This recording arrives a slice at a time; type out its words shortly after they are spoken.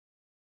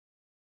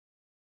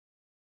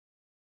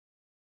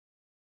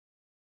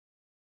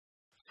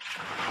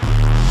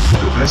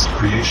best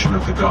creation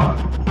of the God,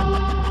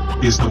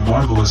 is the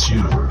marvelous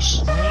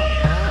universe.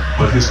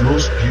 But his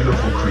most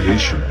beautiful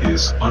creation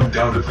is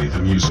undoubtedly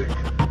the music.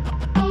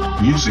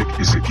 Music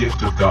is a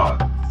gift of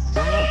God,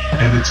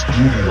 and its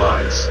beauty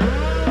lies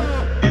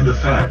in the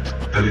fact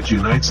that it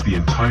unites the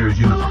entire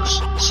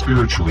universe,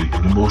 spiritually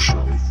and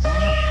emotionally,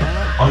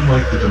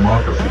 unlike the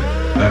demography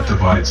that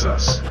divides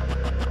us.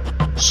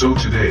 So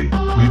today,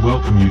 we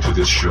welcome you to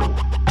this show.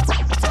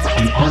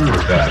 In honor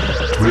of that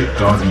great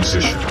God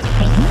musician,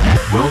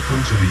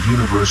 welcome to the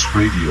Universe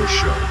Radio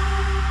Show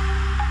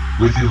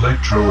with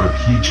Elektro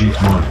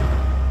Abhiijeet Manu.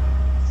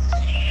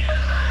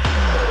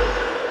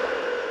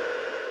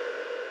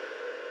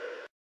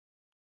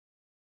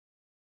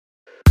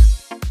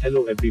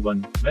 Hello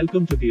everyone,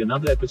 welcome to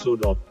another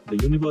episode of the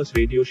Universe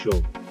Radio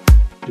Show.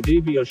 Today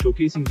we are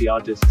showcasing the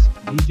artists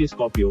DJ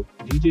Scorpio,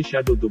 DJ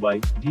Shadow Dubai,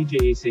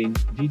 DJ Asane,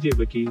 DJ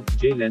Vakil,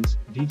 J Lens,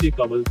 DJ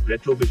Kaval,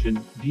 Retrovision,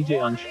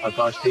 DJ Ansh,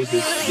 Akash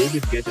Tejas,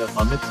 David Guetta,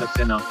 Amit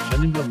Saxena,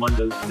 Shanindra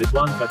Mandal,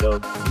 Ridwan Kadar,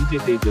 DJ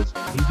Tejas,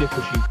 DJ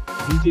Kushi,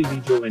 DJ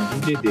Lijo and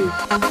DJ Dev.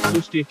 So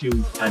stay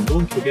tuned and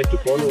don't forget to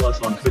follow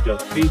us on Twitter,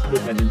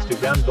 Facebook and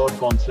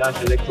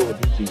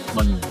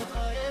Instagram.com/elektroabhiijeetmanu.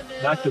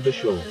 Back to the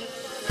show.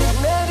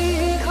 मेरी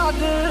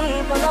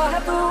खातिर बना है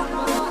तू,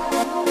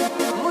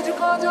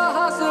 मुझको जो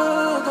हासिल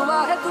दुआ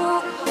है तू,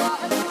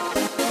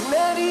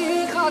 मेरी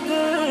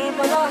खातिर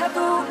बना है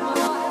तू,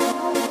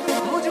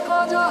 मुझको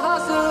जो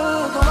हासिल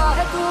दुआ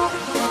है तू.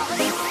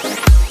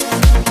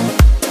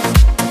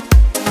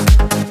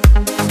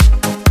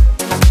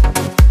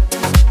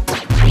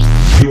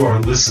 You are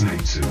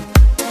listening to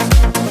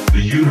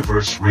the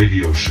Universe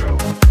Radio Show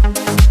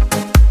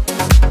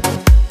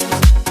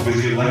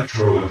with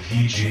Elektro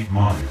Abhiijeet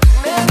Manu.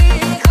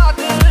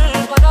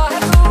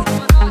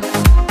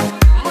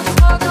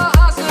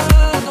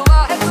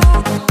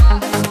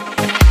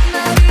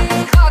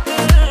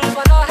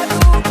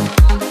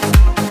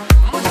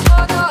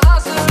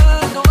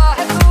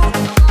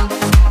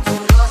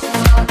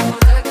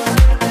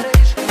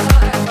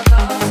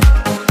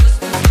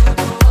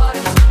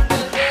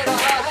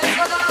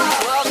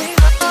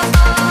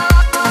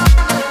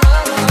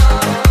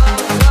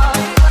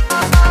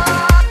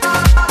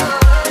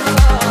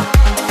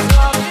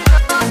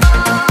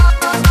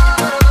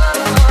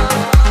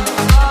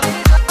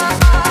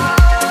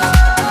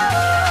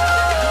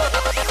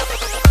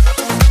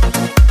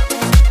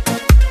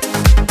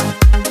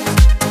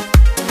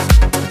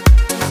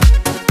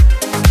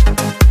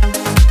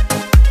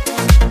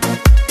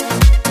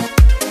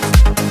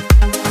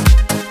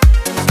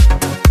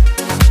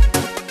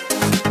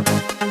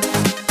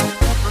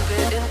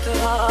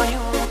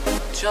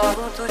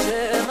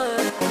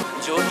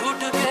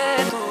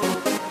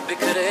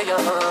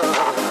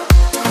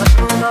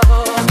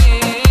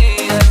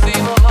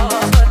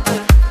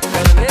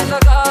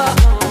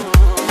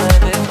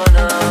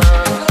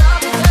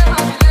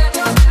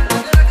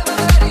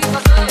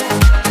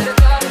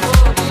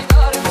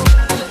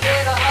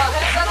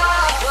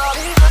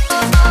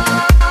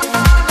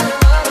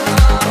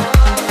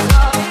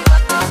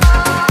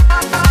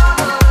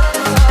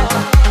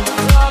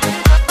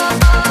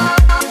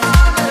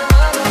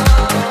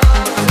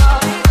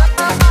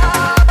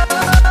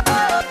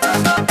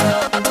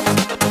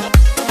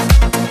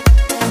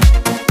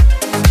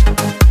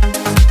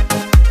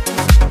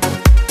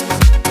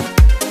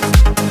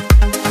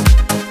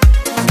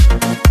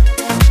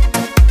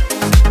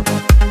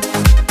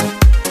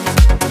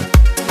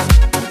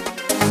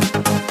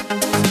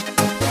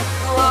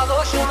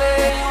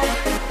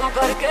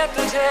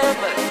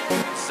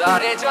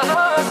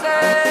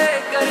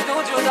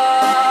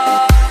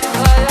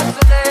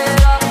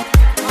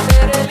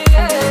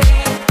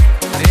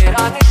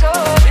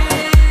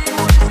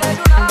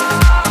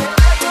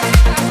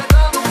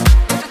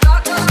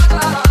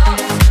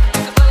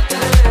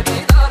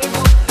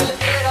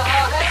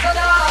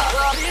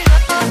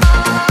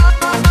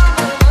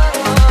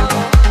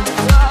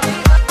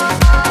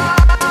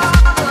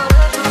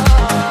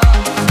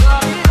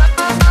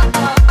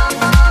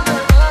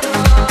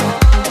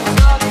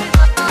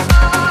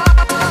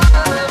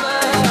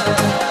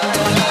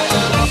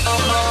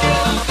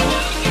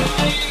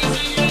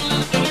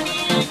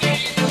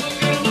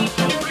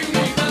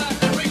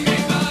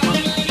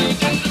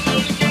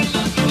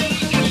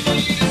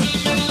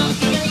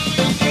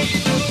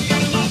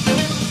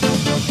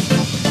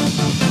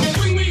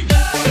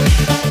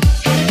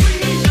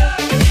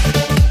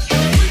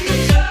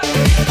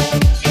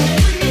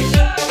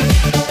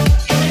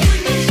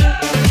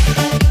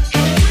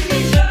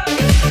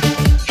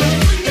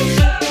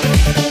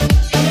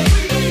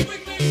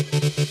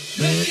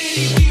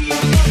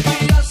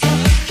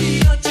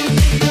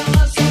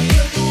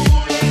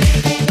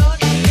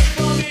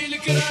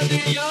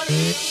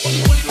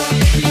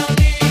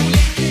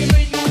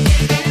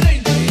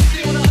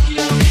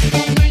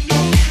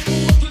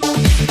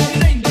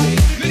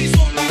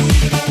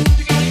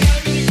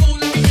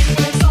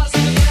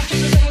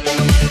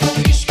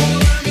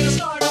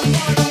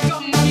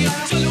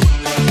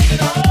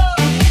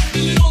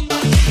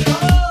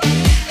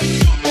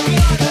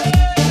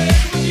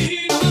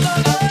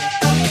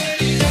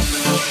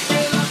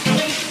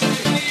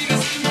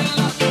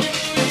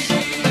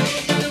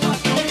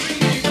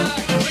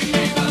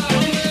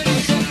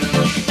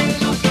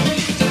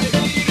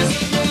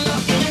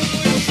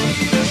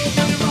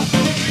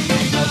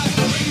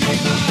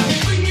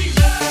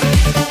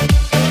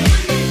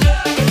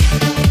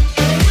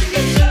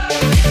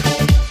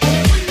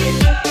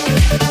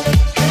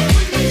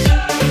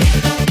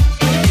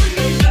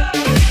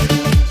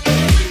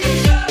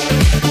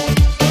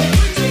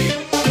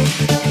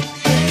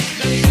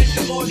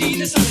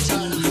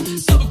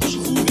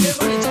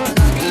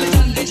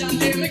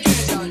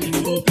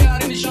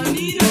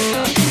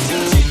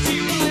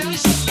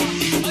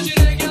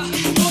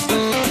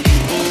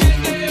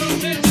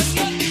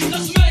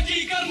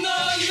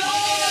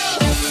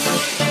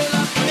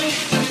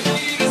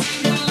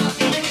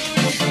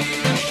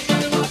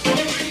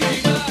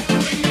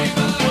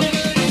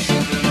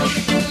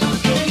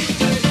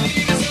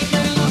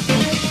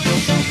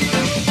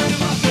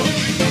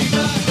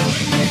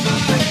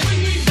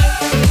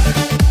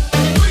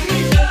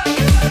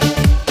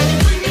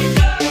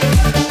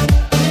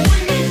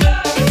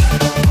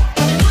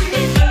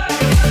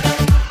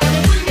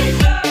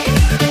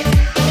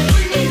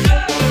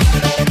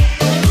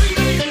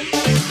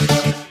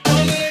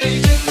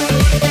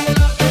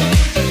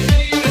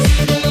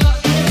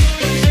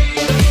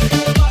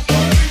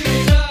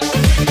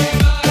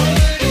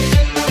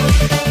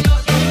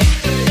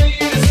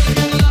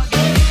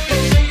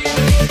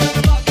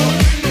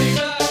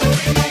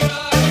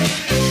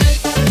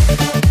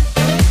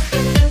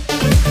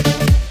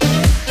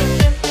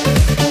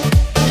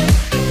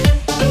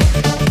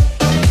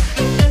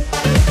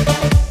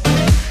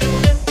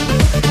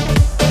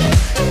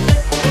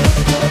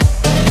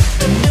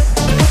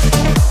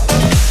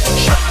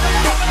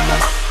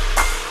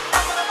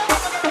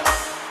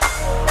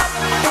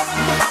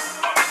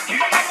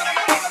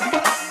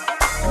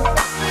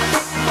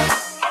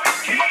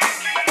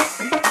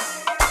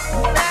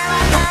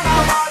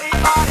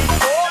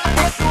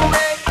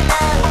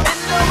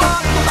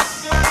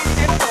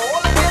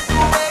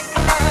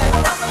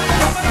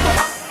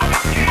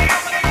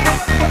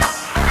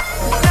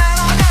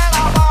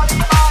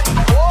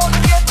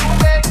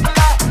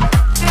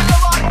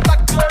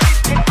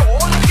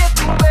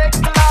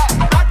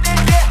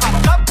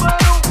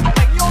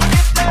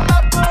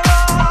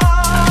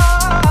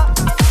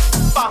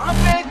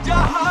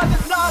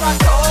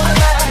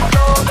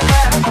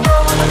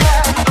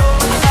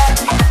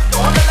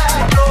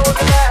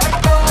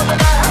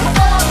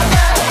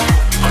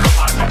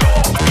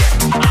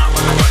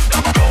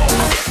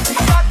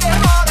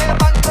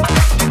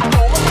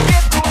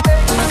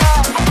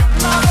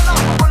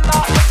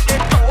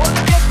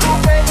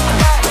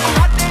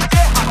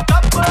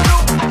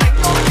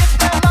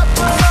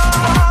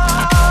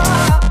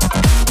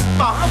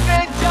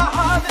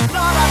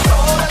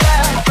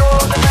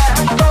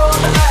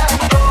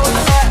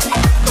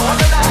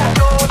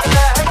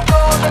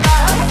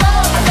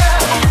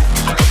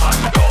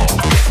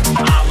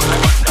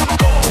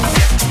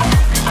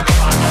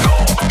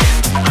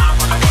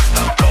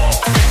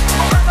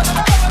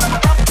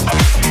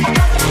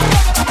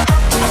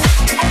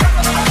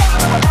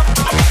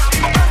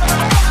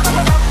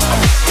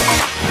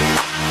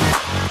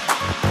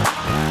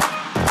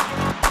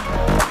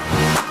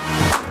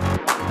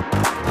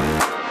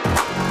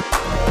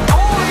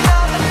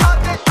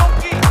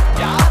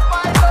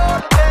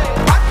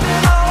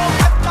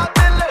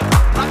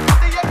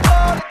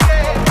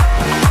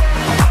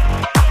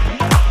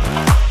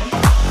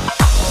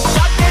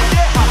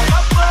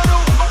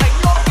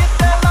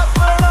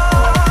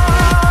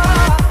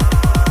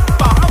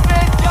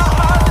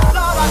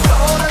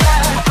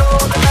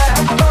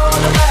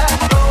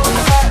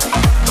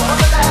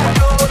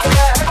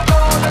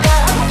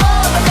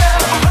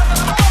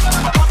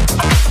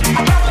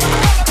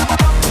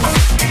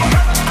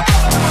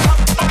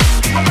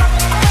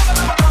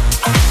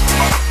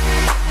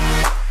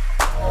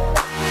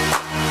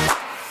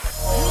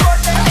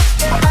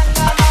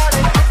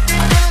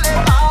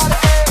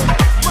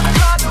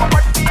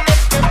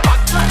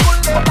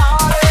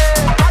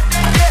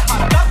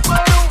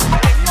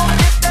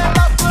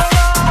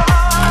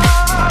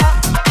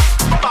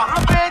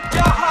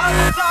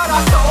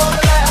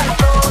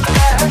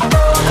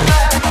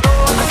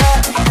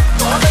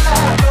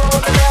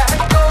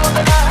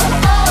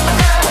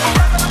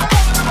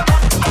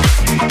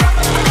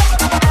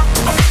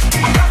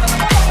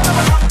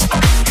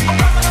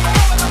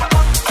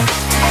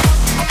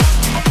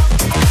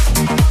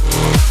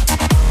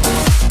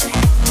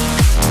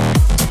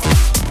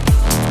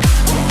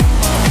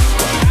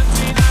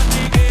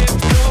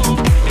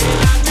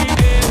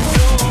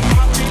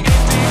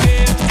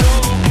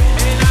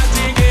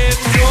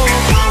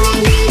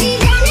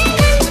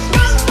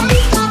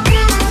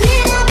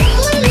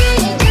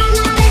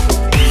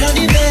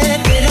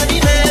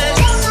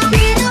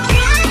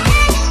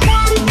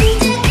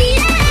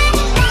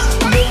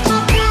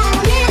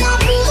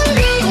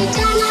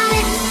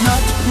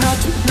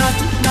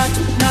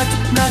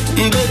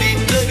 Baby,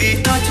 baby,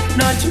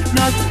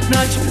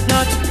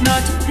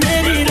 not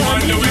ready to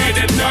on the way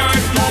the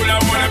time cool, I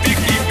wanna be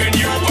keeping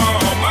you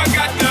warm. I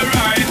got the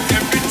right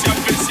temperature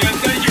to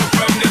shelter you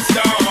from the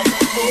storm.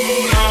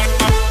 Hold on,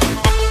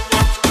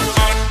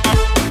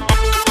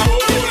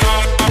 hold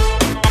on.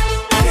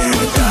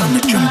 तेरे प्यार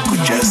में चमकू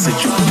जैसे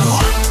जुगनू.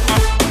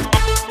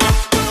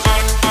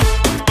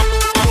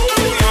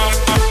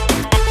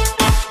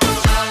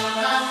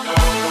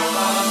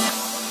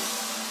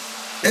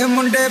 ए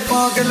मुंडे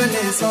पागल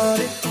ने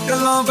सारे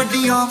गल्लां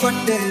वड्डियां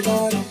वड्डे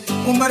वारे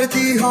उमर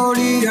दी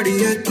हौली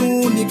अड़िए तू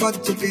नी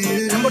बच के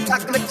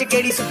ठक विच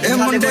केड़ी ए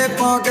मुंडे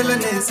पागल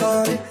ने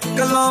सारे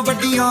गल्लां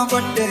वड्डियां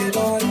वड्डे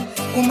वारे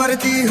उमर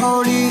दी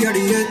हौली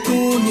अड़िए तू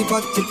नी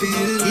बच के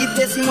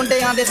देसी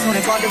मुंडियां दे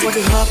सोने बॉलीवुड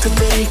रॉक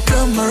तेरी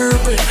कमर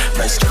पे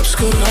मैं स्टेप्स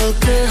को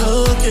हल्के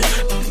हल्के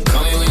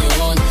call me when you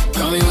want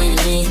call me when you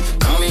need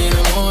call me in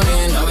the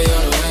morning I'll be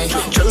on the way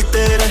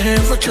चलते रहे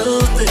वो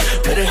चलते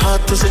तेरे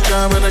हाथ से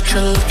काम न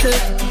चल के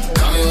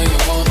call me when you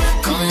want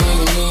call me when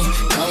you need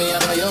call me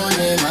out of your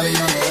name I'll be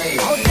on the way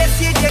oh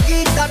देसी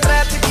जगीर दा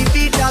ट्रैप दी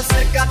बीट आ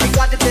सरकार दी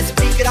गद ते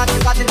स्पीकर आ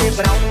गद दे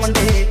ब्राउन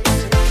मंडे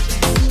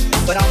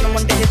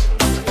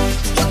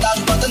चंदा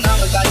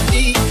बदनाम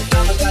करती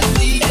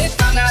ए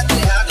काना ते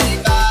हाथ दी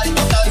कारी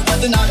चंदा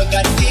बदनाम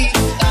करती ए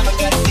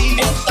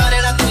तारे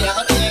ना ते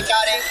हाथ दी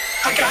कारी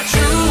I got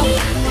you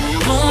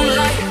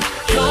moonlight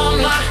you're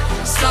my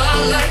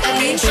starlight I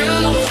need you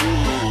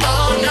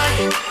all night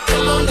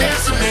come on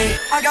dance with me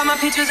I got my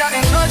peaches out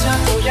in Georgia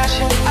oh yeah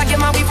shit I get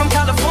my weed from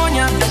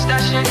California that's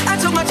that shit I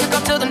took my chick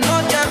up to the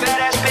north yeah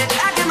badass bitch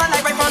I get my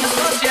light right from the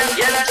source yeah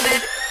that's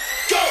it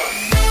go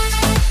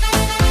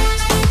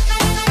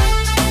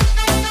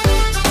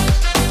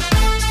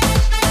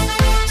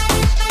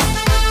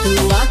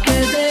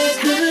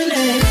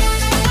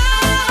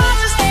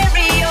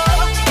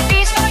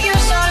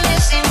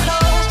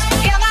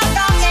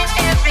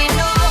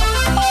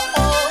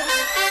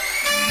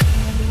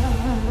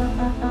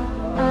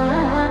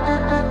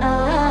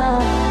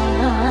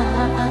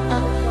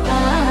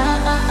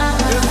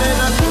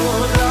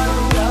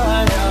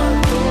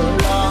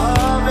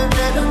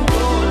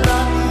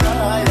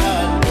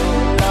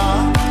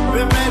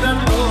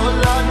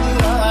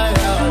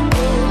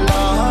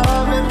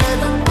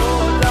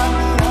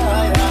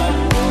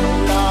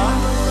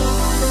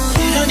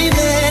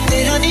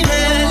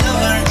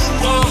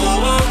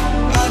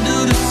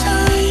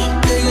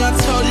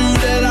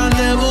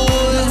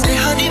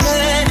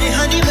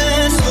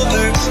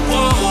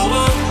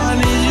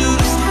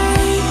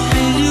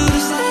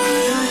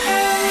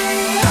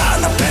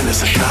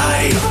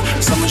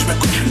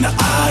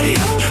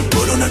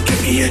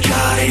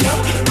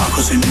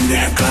आंखों से नींद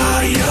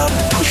हकारी अब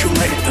खुश हूँ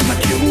मैं इतना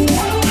क्यों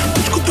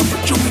तुझको तो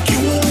बच्चों में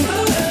क्यों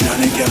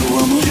जाने क्या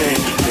हुआ मुझे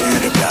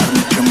तेरे प्यार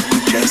में चमकू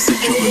जैसे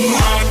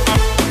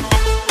जुगनू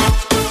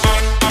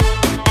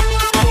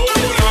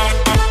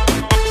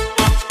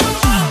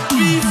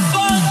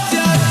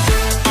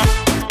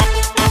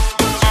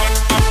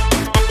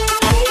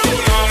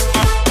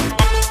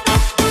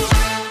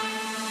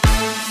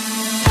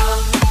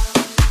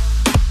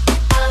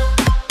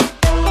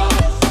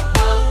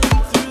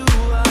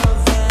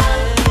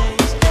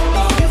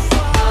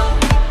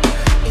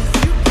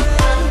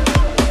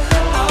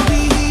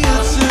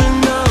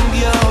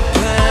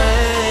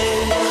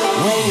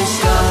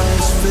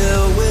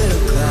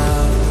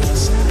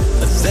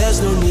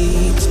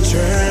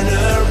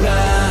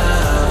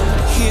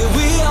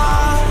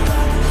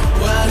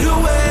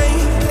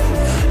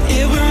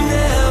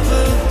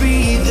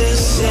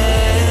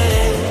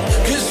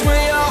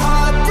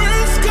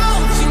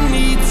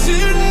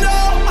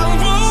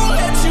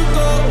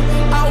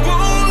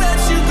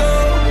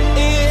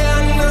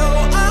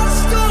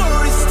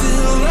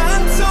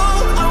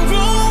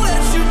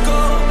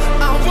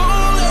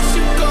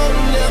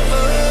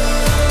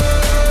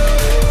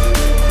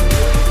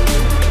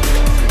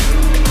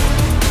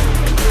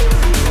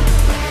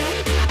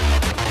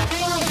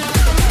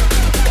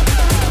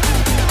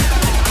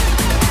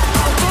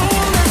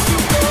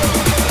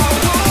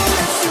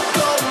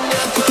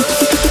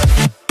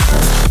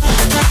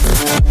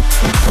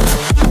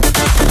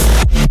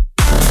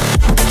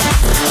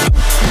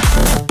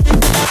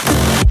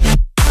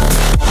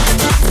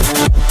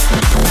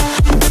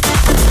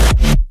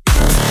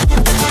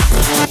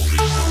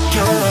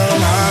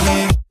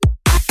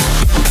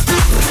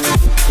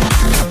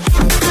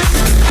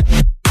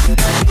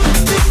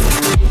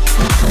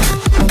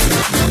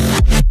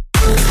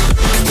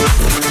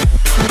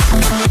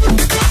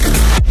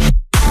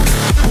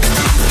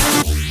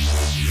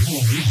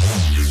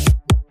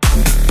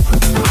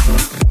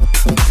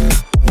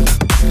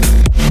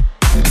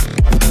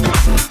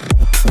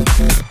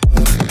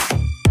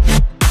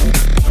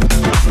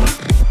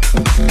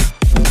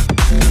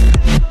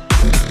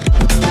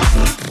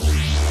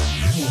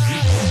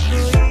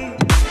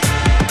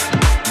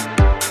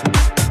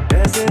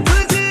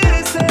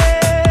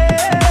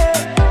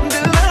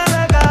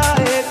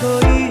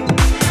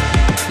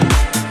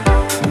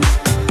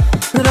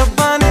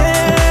रब्बा ने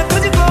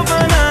तुझको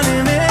बनाने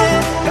में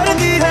कर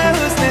दी है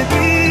उसने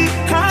की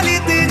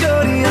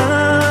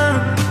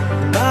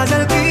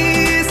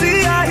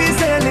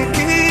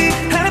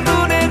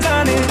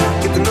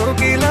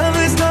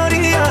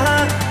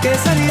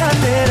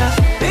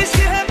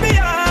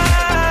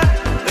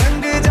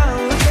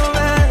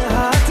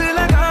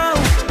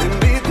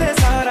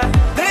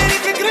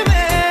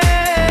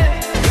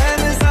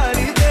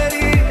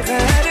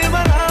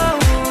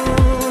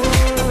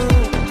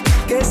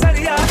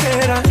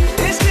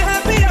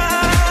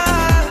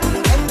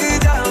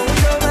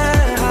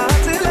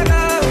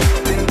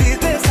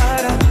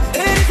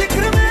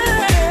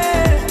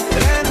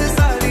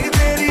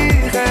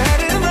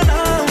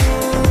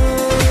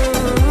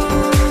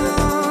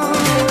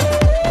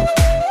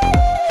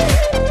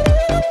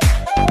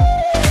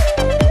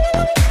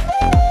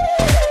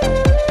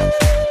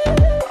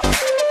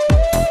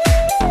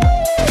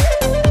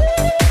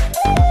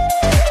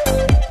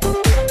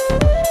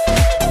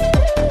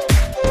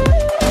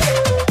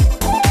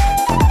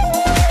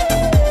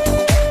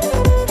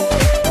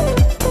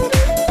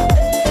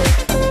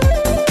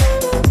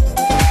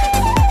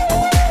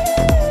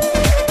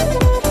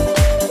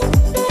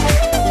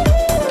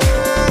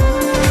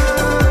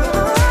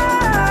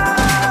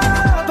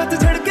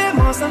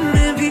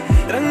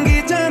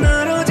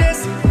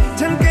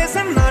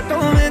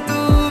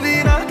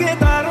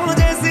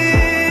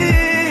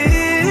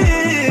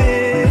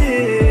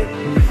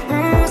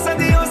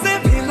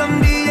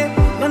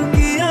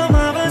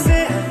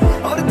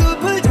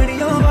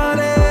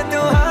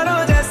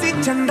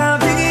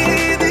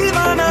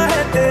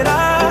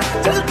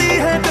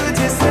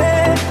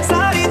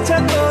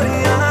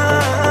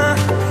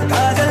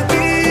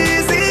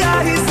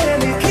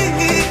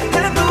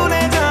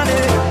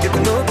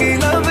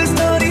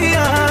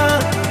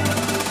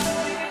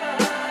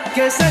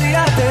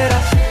केसरिया तेरा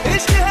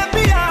इश्क है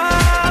पिया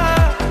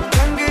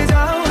रंग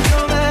जाऊं जो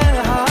मैं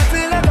हाथ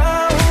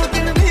लगाऊं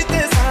दिन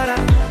बीते सारा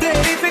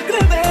तेरी फिक्र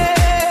में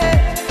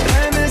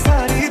मैं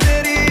सारी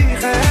तेरी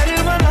खैर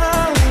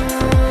मनाऊं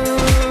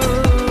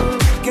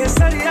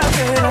केसरिया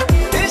तेरा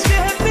इश्क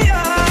है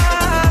पिया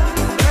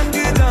रंग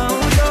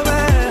जाऊं जो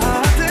मैं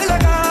हाथ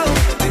लगाऊं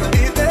दिन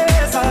बीते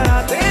सारा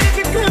तेरी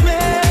फिक्र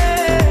में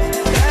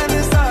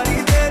मैं सारी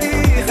तेरी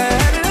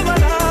खैर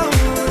मनाऊं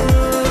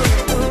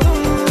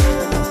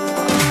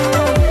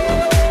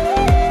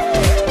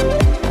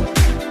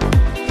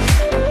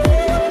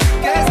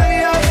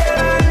केसरिया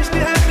तेरा इश्क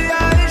है पिया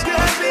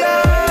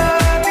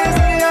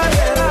केसरिया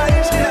तेरा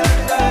इश्क है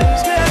पिया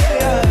इश्क है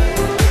पिया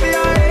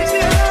पिया इश्क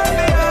है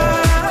पिया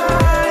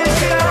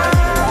इश्क है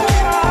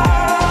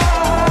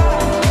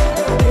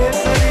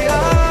केसरिया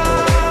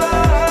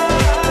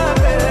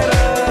तेरा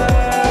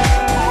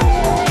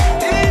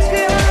इश्क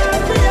है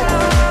पिया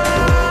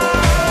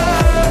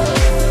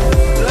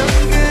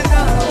रंग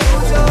जाऊं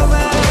जो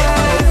मैं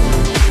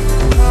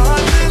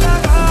हाथ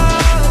लगाऊं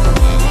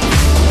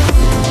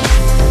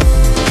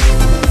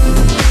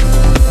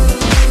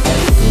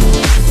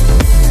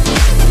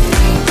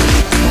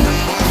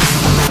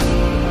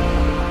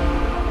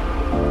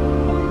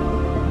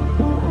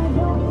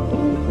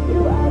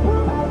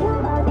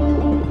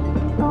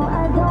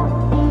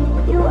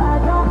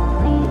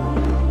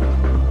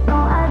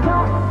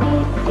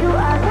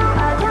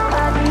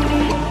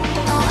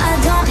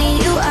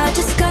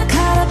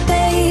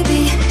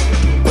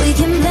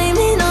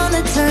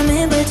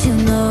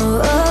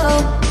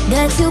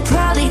You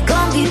probably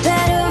gon' be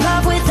better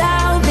off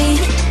without me.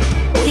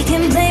 We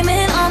can blame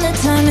it on the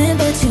timing,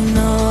 but you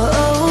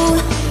know,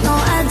 no,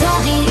 I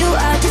don't need you.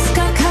 I just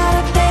got caught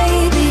up,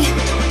 baby.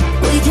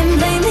 We can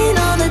blame it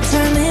on the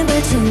timing,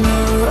 but you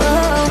know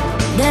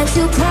that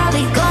you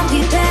probably gon'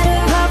 be better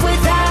off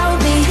without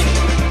me.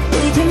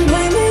 We can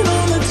blame it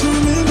on the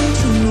timing, but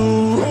you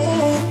know,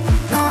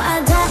 no, I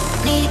don't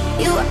need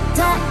you. I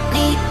don't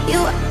need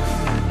you.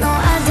 No,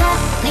 I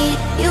don't need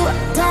you. I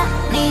don't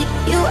need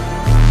you.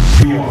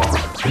 You are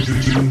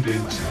tuned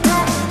into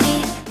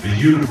the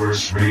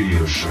Universe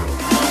Radio Show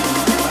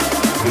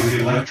with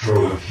Elektro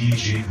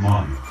Abhiijeet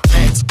Manu.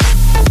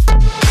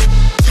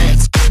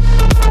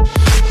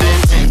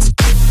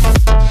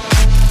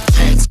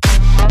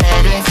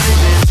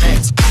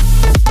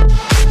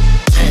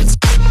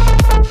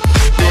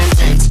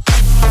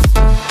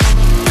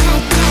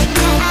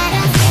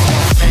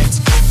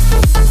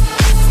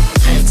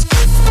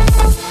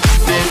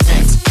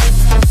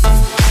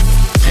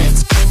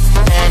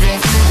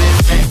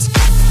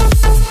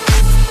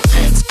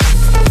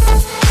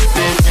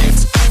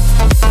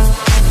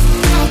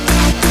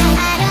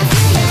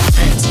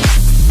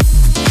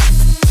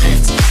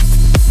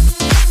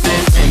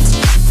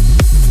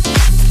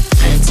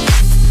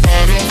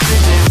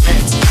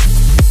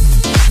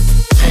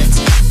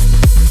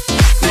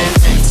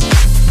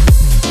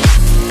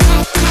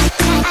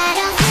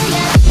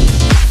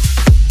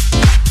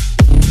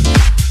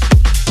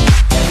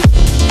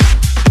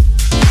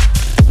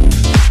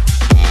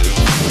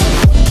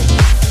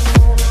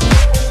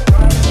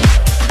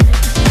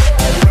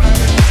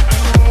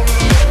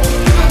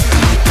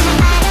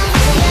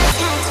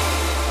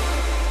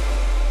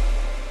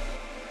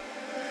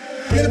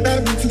 Been about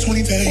a week and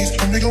 20 days.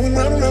 I'm going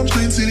round and round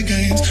playing city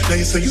games. Now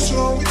you say you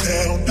slow me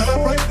down, not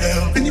right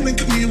now. Then you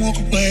make me walk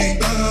away.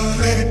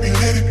 Let it be,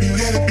 let it be,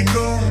 let it be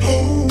known.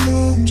 Hold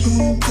on,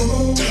 don't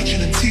go.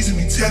 Touching and teasing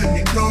me, telling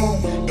me no.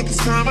 But this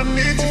time I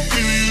need to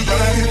feel you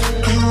ride it.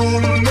 I'm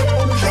all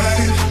alone,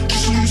 ride it.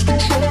 Just lose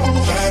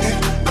control, ride it.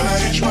 I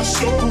itch my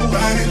soul,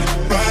 ride it.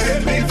 Ride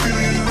it, make me feel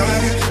you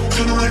ride it.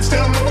 Turn the lights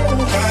down low,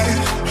 ride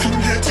it. From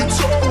head to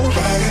toe,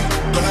 ride it.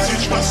 I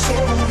itch my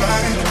soul,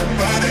 ride it.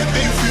 Ride it,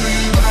 make me feel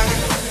you ride it.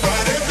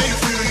 Ride it, make me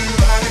feel you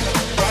ride it.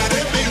 Ride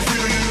it, make me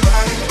feel you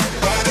ride it.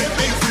 Ride it,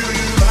 make me feel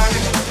you ride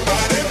it.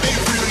 Ride it, make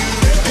me feel you,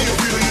 let me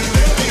feel you,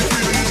 let me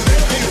feel you,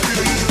 let me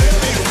feel you, let me feel you,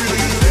 let me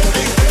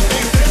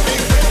feel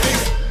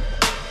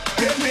you.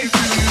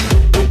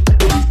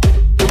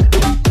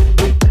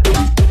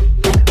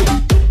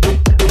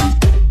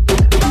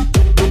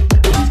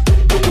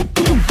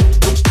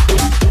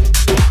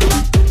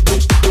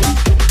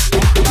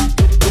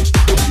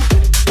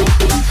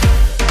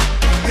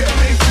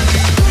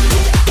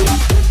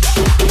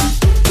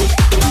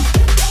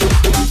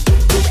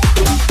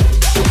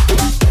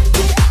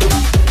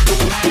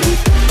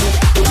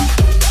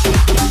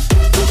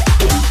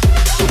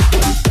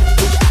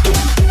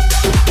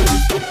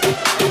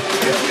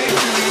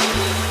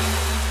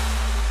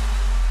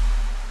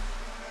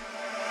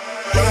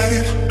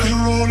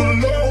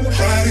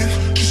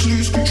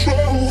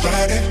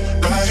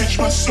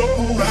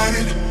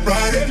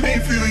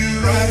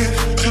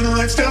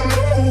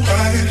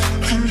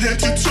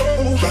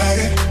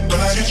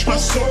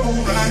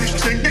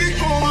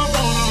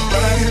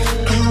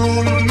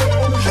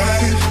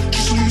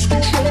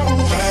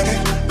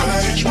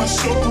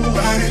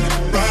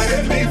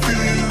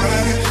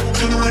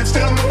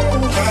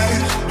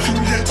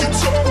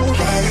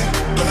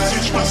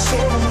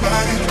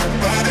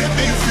 Ride it, make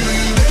me feel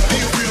you.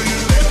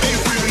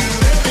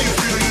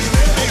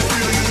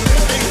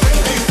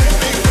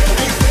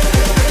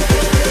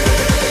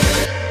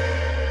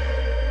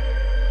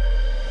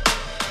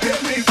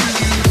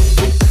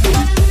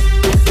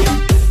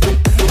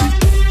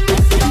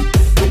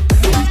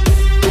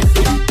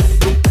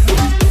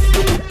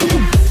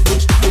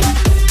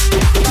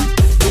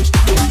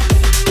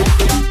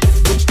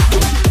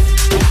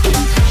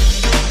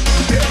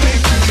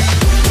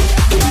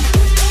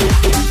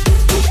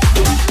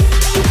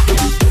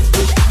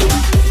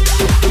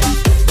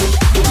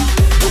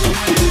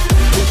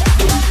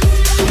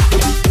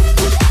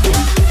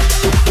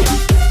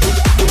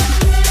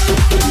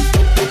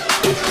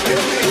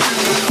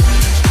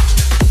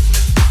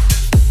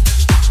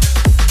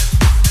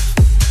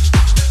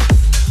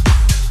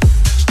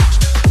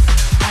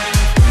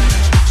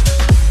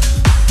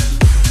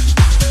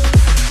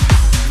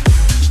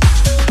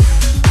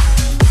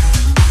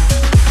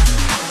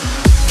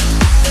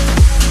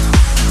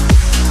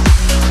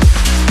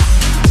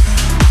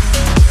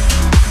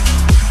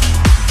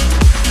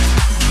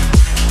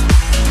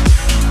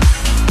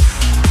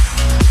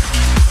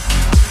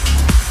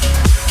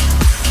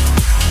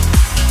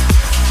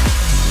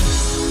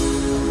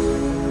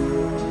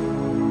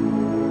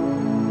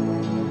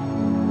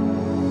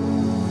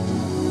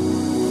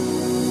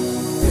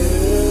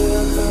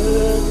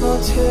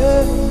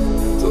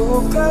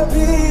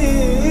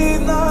 कभी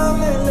ना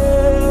मिले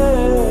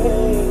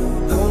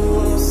हम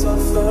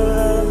सफर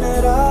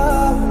मेरा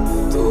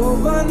तू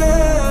बने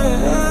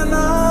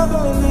ना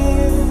बने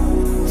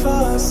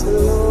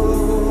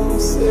फासलों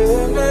से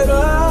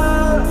मेरा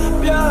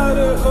प्यार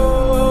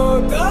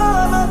होगा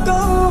न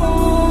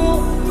कहूँ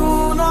तू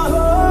ना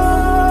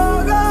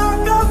होगा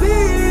कभी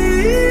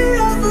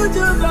अब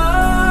जुदा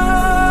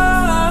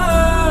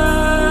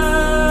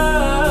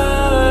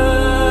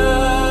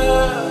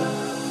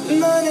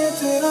मैंने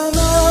तेरा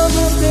नाम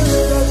दिल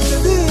रख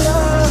दिया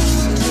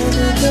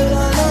मैंने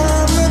तेरा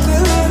नाम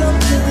दिल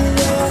रख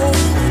दिया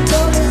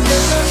जब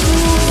तेरा तू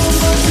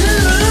मुझे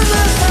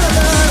में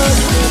सदा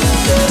मैंने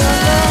तेरा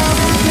नाम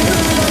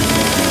दिल रख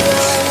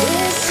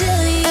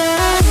दिया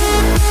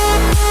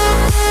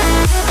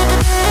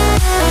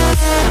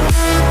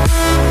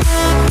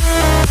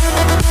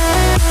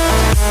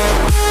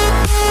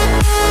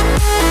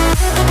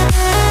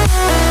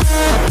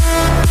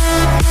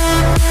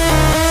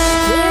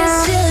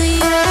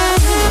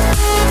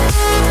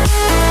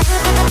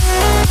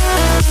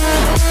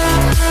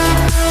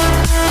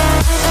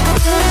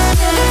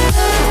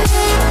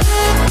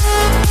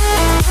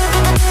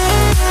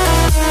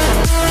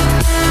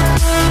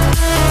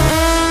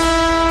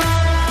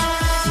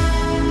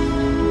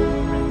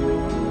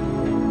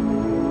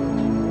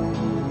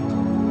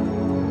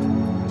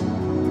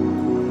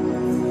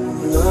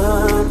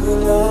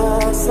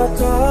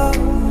सका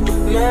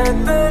मैं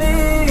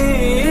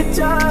तेरी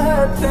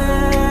चाहते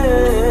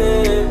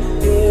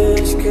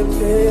इश्क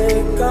पे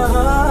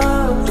कहा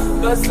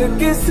बस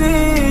किसी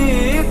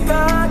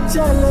का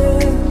चले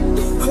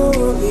हो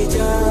भी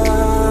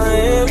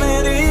जाए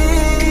मेरी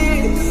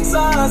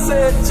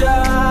सांसें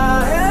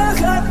चाहे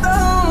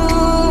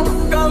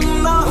खत्म कम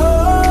ना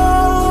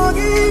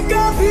होगी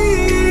कभी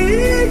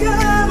ये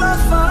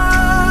वफा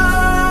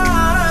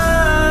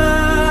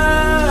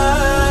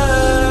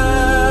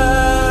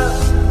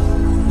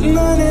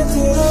मैंने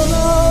तेरा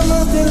नाम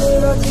दिल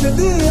रख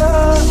दिया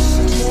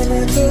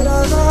मैंने तेरा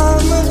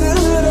नाम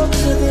दिल रख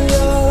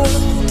दिया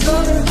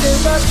करके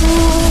तू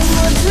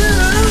मुझे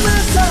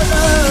में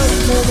सदा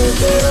मैंने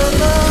तेरा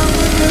नाम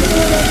दिल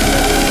रख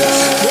दिया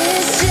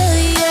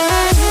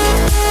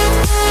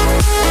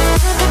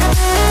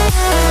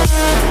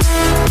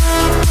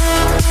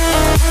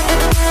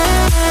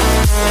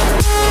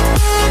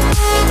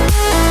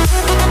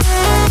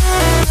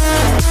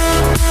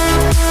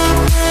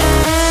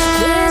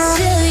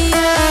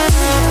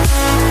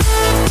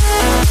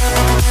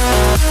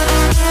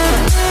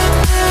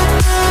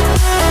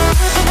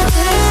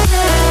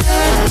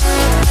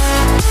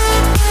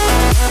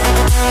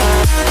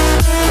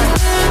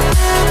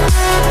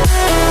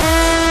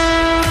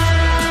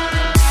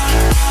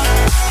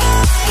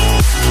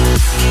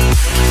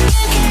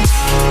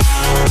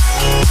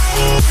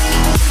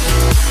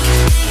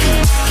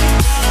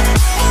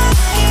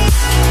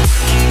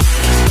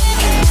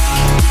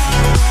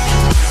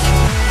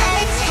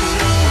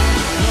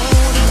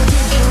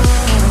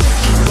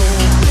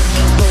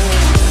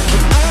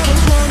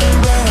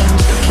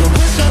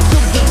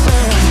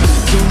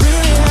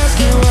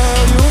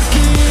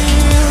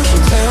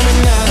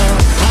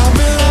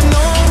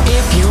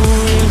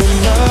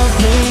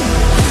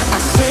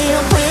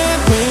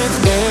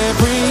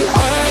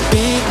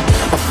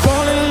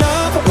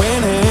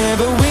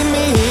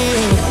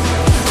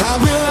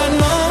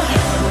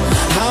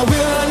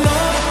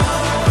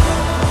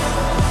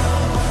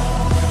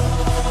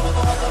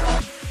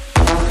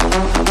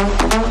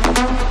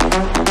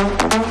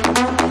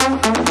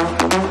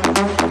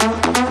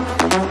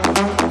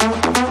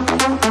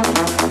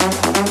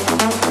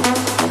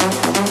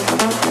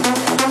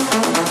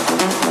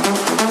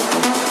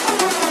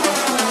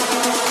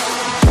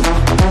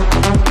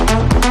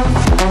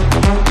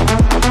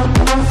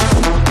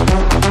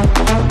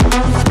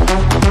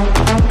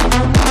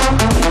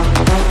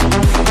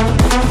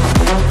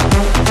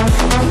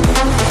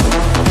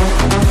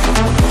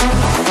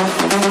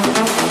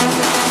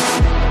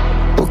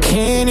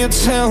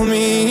Tell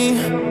me,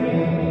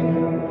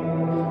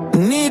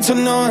 need to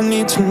know, I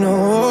need to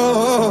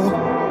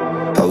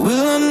know. How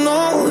will I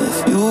know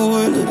if you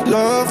really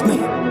love me?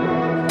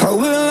 How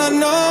will I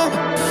know?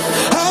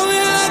 How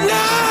will I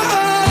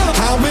know?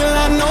 How will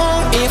I know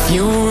if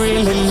you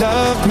really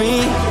love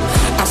me?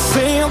 I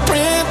say a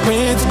prayer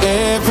with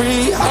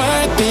every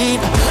heartbeat.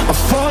 I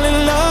fall in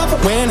love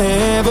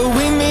whenever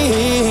we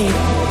meet.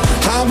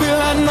 How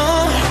will I know?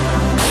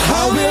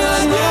 How will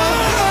I know?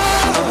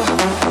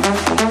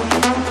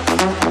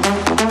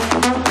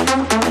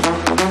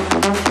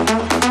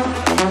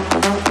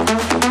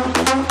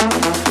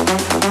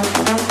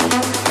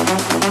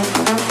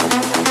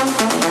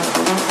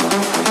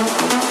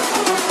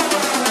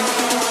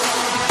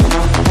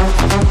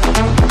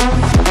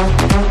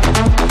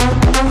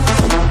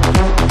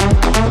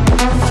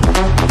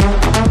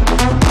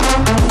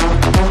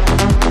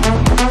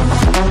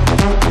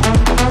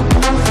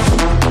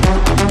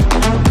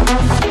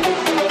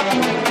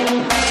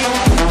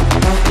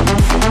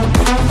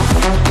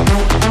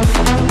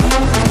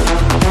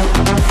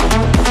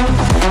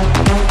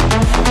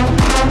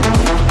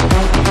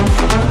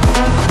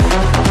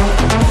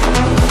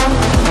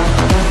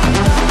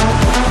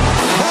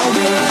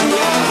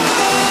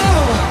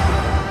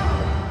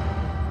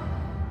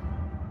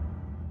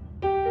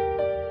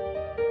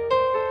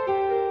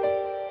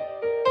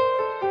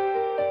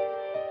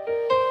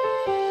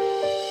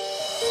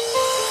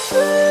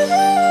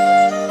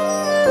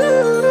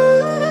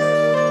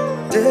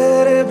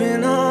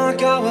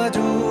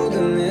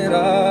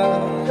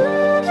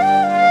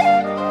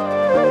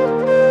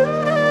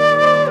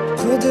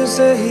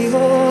 तुझसे ही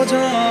हो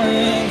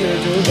जाएंगे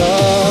जुदा।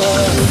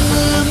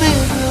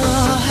 मेरा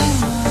है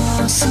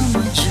ना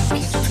समझ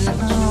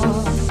कितना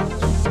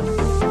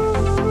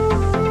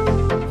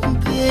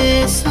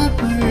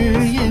बेसब्र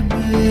ये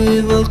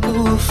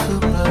बेवकूफ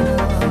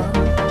बड़ा,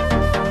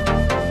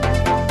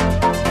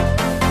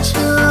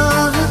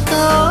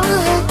 चाहता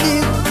है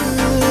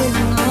कितना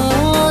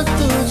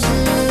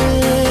तुझे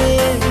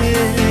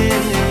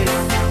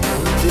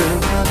खुद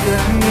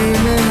मगर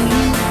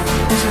नहीं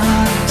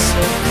जान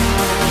सका।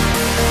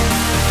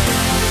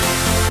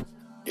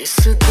 इस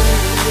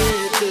दिल में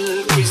दिल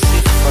की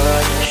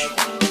सिफारिश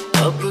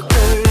अब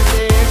कर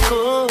दे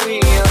कोई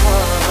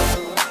यहाँ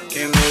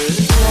कि मिल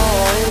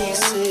जाए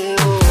से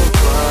वो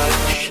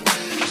बारिश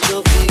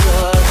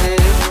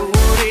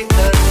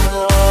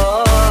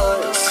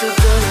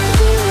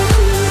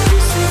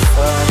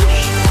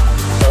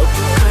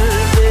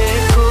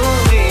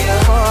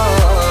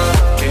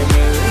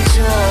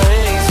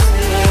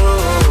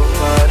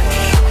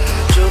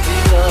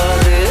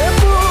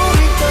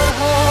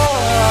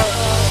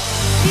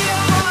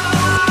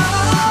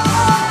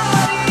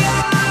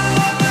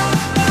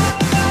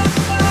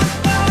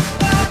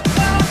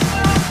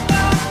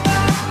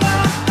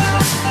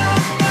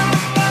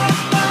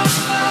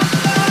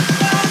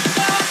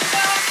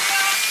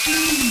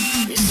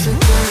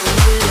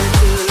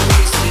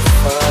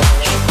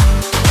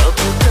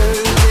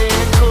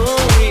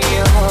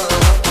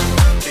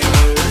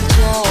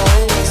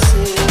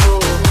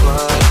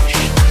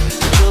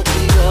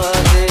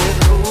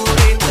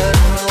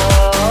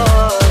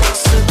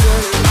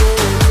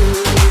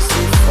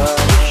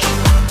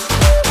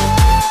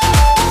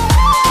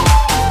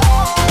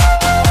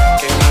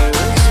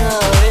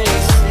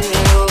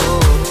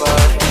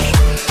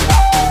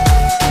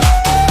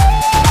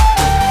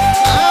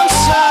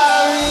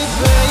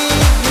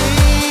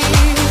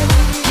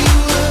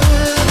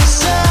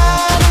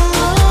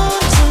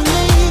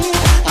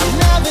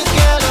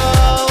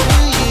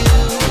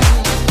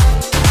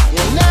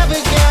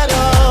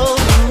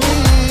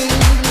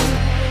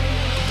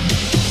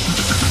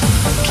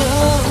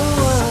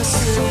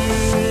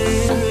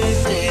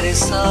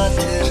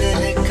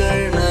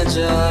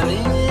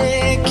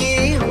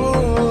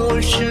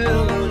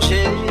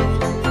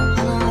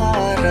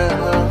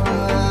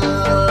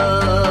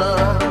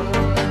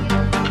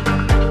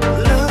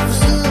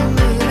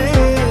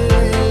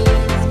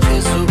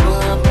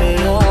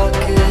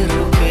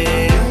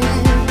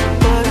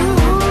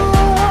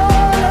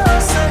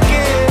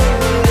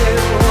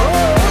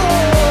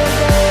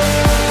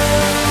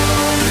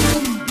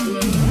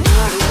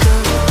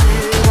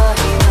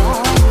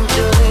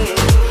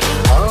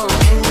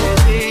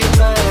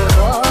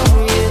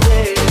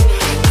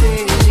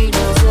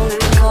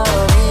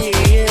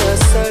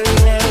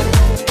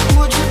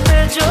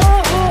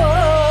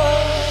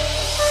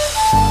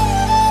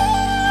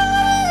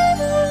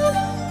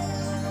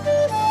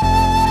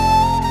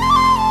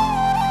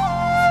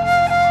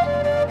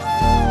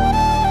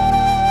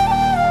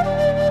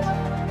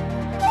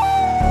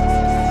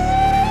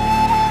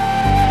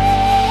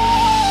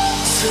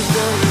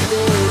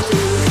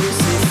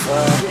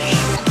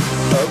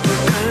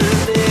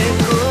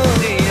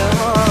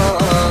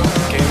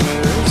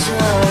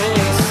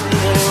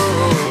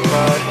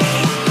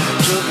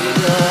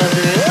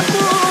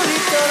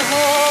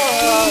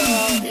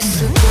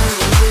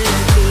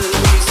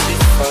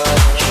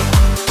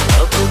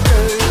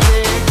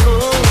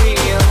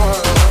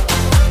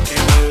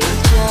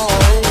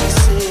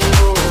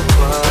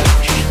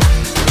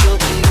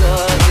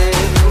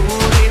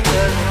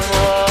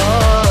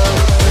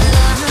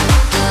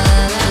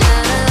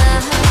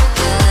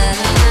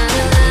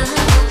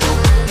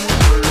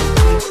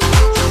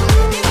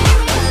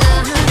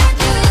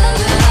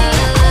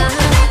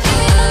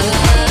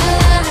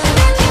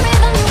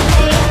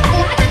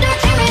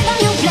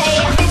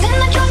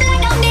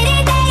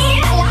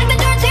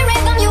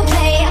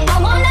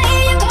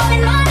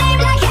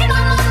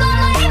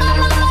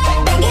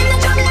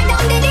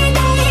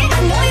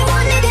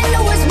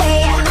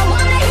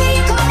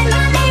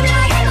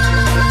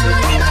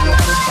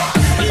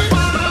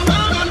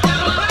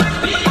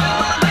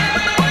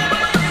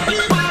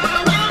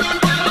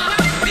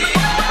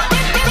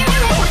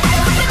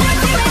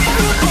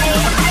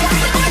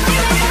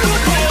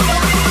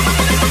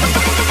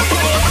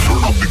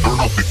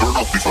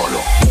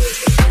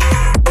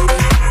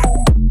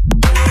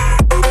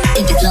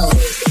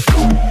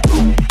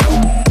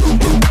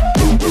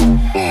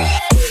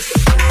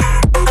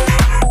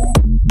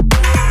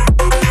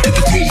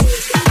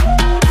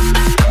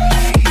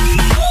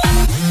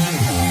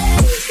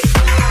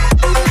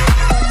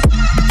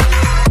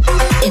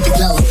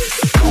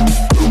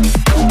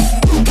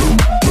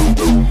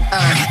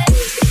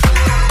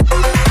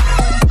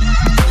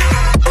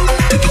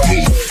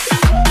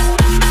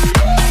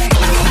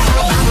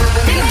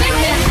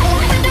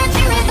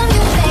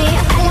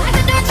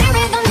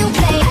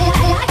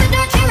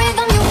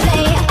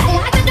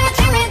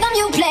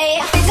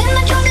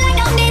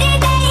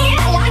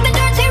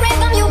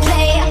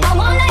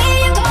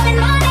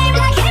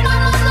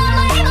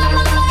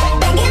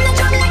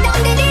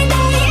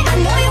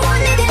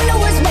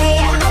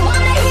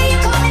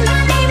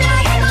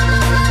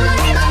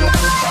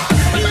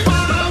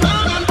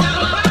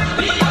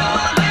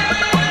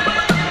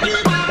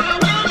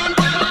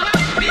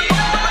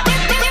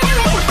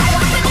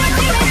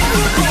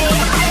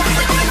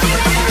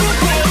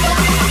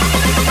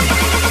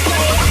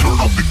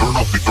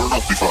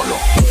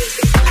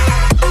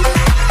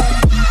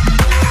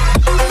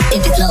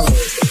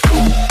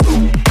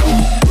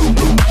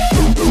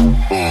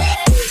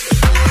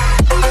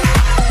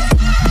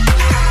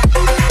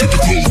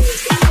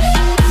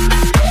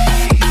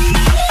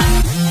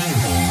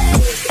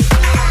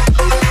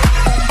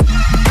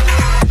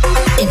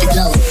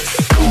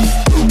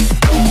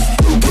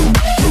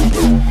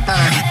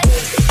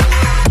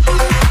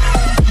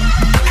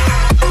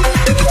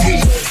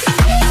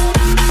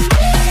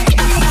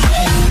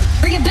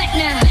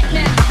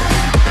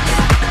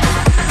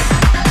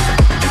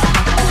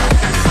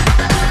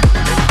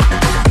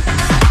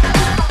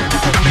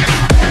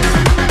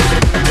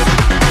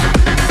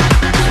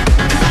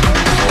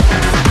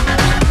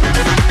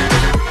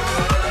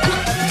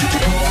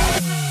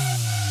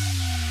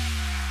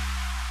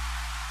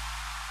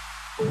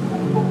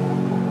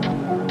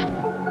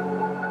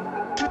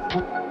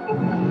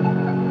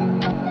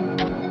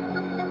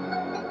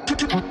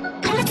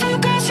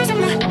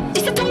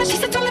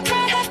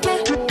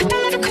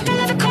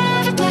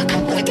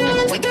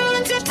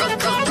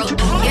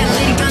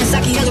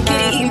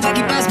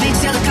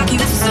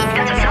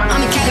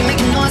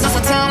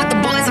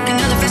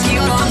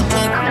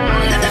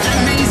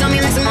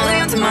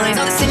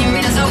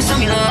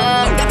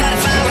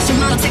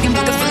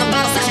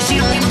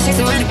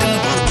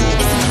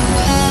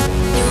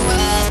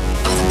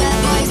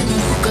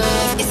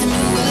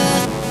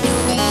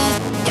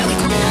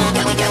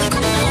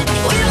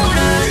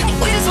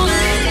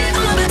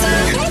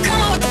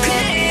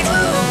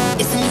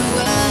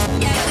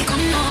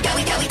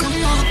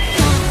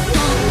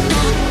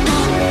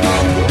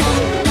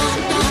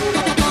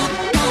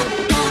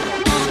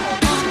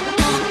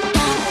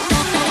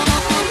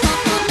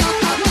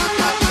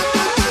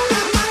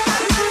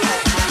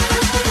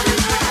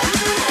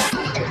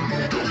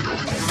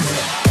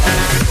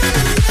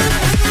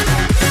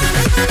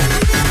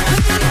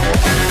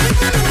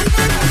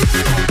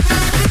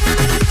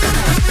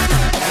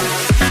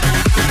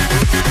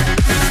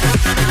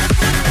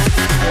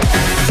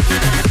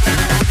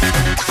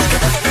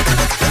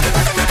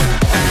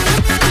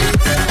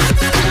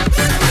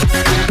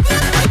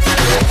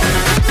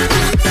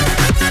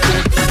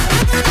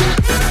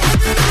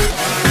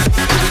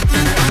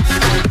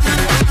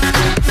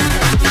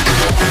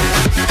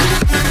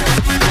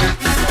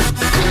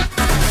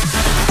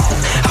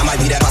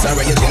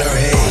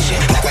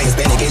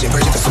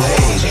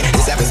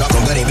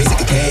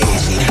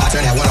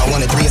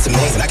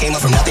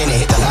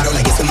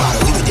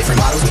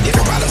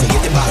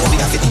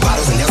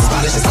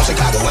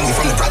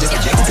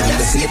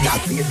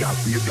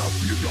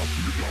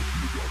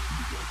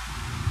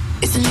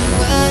It's a new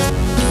world,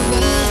 new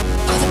world.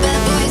 All the bad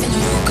boys and the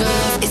new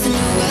girls. It's a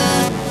new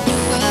world, new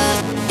world.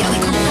 Yeah, we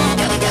come on,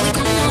 yeah, we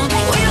come on.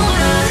 We don't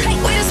wanna,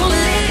 we just wanna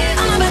live.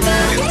 I'm about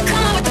to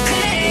come on with the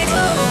click.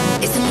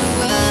 It's a new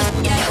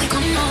world, yeah, we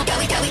come on,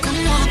 yeah, we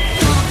come on.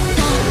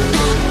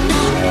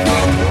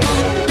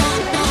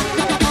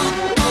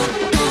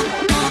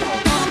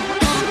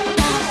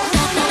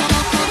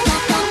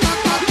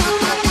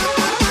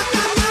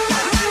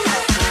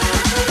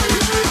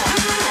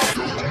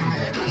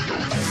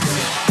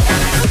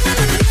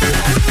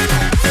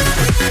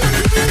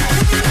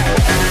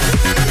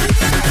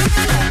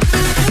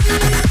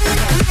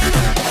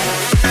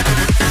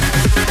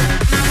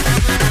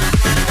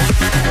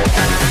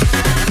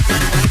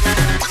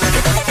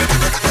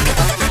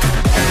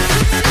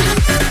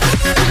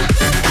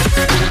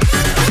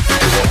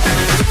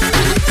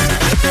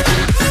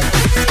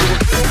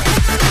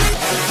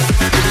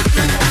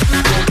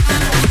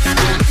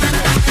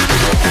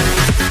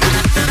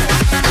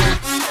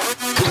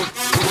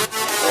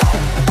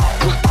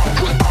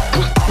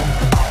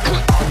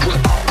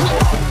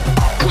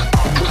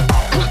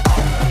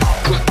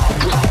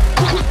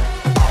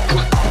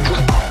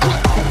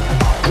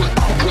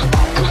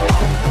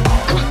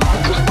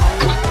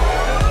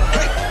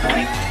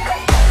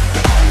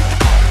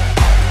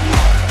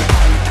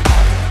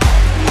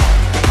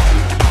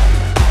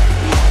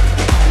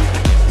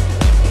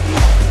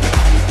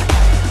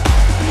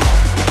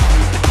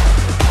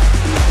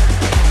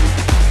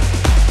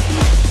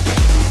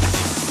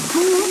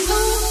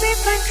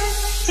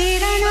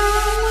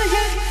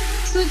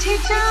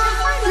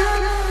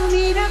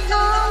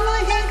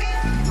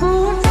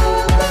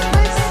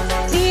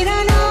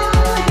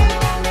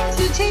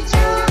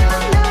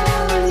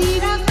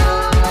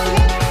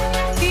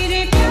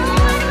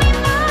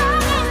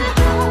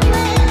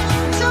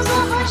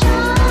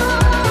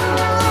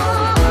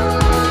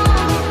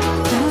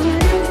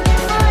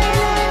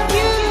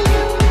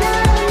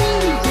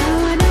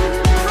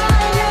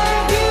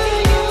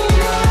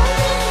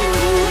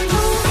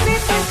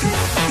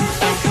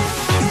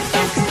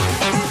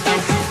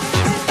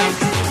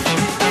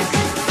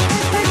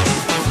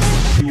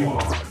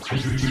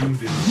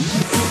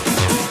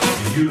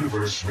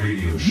 Universe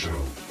Radio Show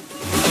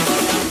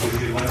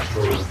with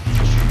Elektro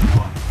Abhiijeet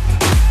Manu.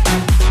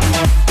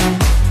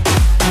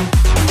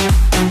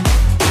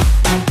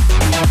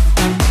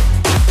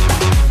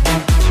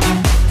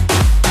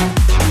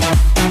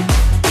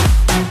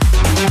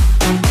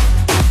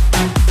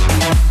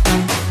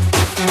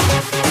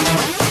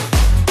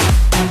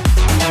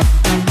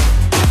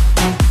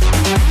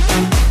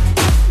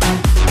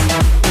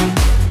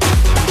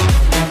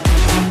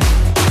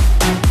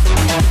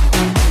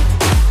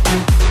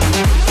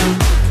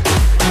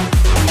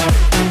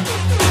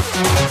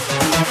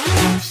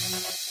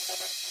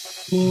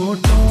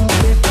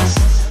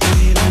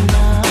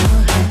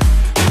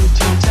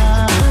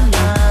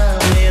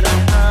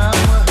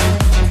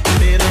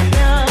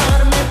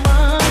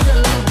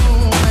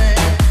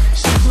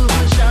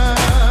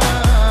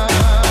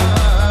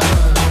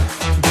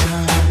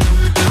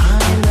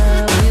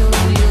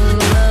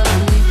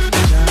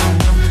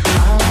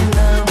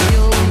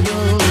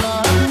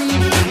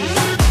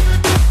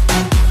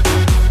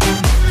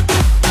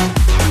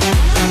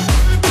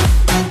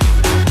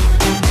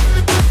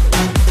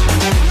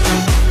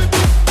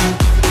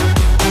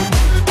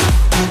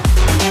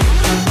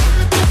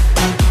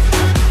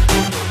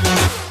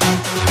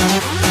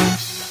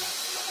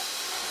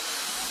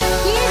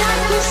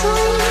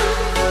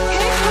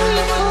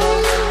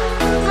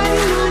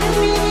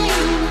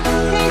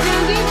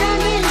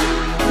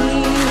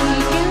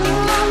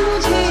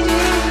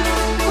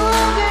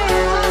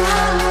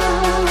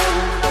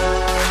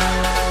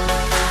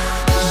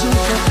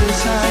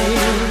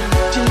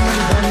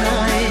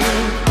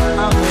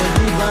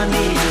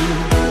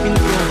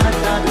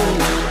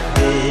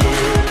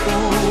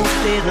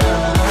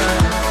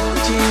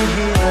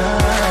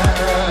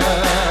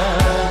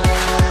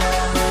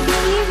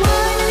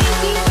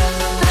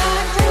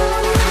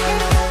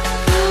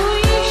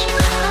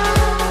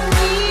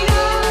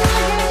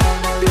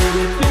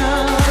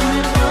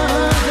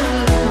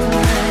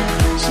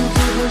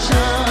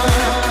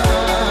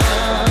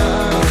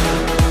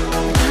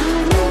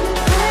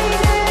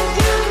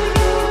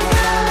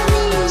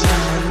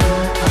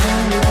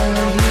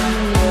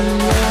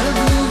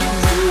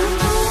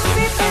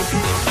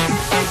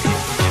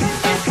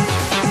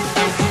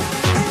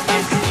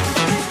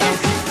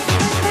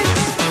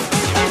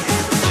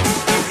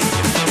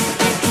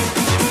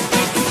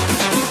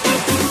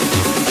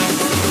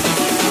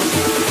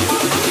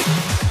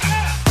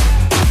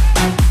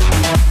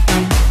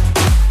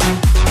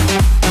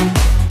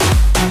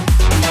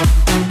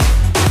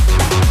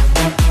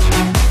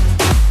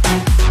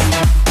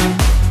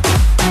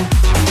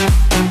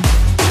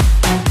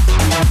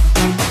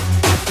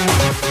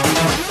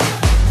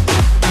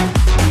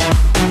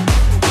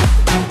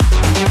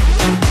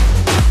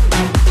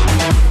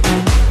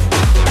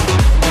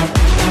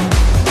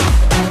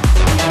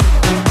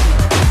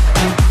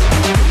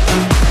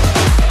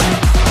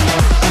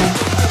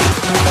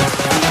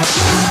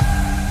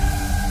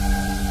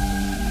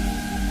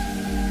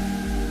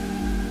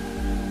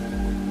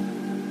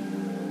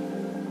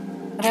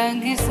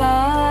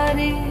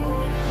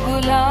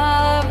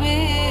 गुलाबी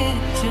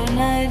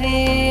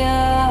चुनरिया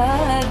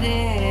रे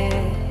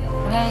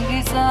रंग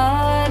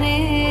सारी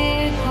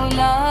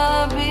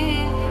गुलाबी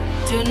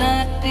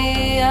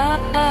चुनरिया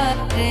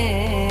रे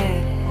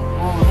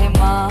मोहे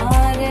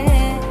मारे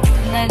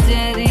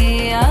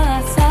नजरिया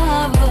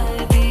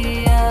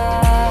सावरिया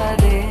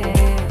रे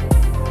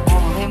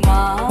मोहे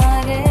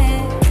मारे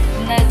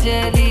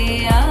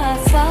नजरिया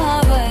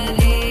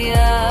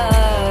सावरिया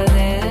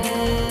रे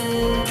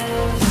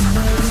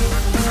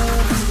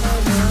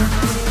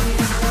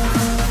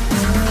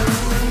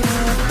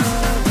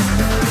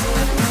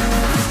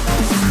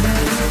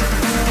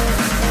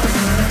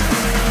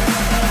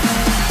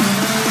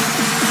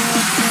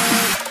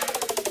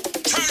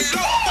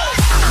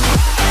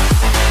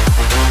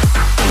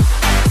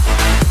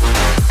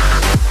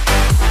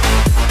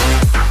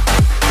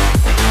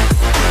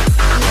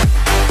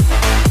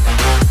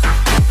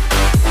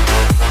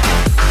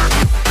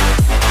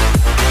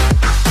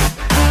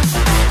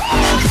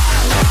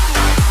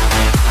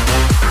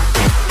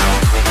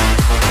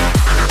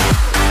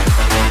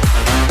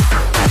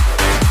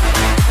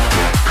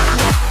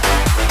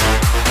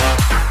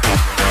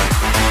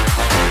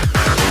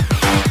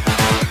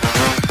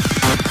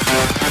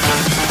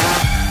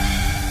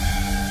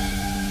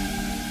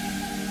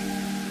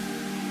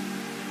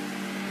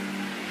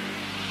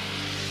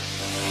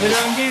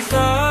रंगी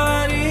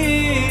सारी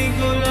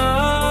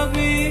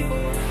गुलाबी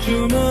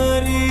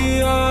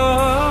चुनरिया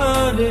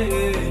रे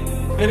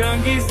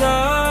रंगी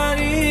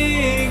सारी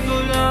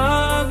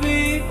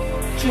गुलाबी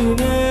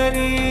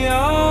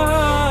चुनरिया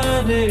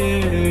रे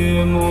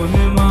मोह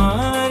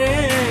मारे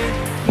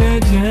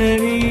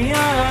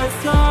नजरिया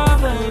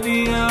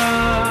सावरिया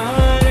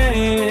रे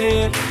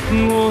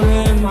मोह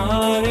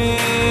मारे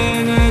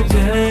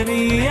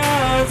नजरिया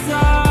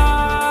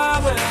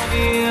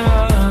सावरिया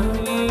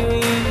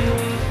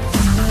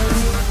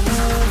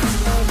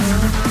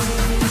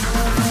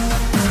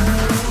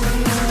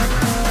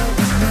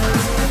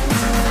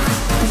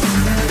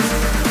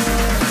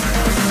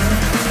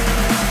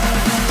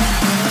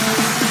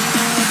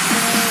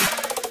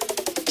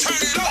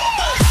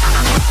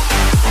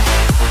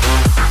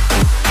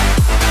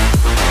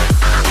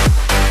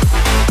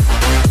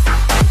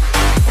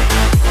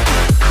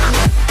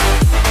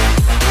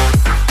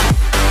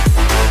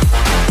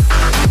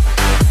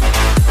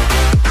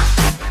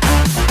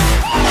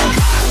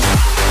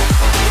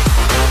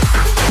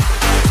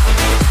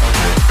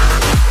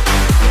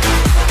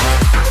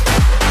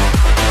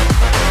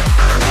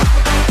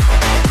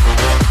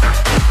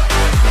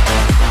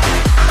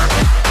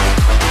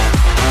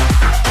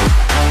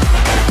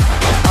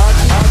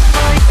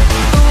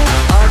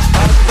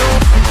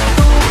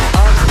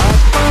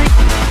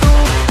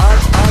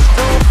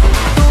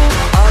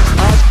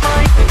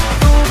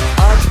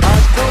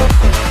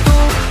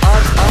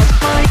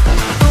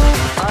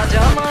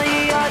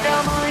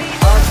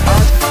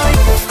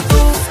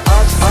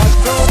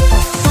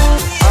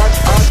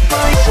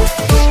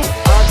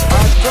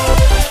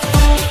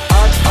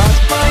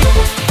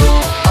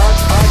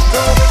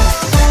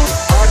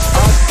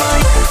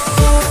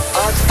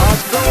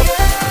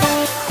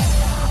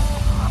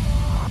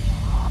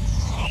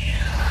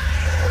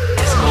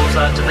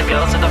To the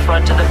girls, to the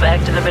front, to the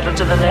back, to the middle,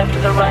 to the left, to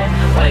the right.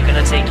 We're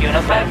gonna take you on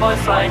a fat boy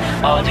flight.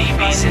 All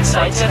DBs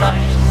inside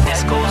tonight.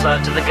 This goes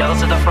out to the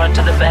girls, to the front,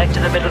 to the back, to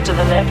the middle, to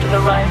the left, to the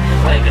right.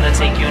 We're gonna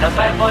take you on a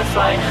fat boy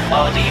flight.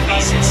 All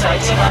DBs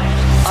inside tonight.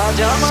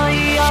 आजा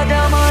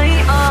माई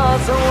आ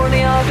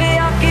सोनिया वे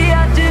आके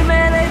आज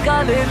मेरे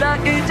गले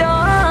लग जा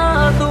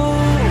तू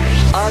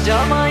आजा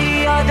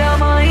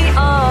माई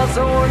आ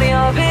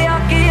सोनिया वे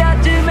आके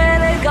आज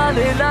मेरे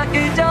गले लग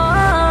जा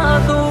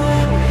तू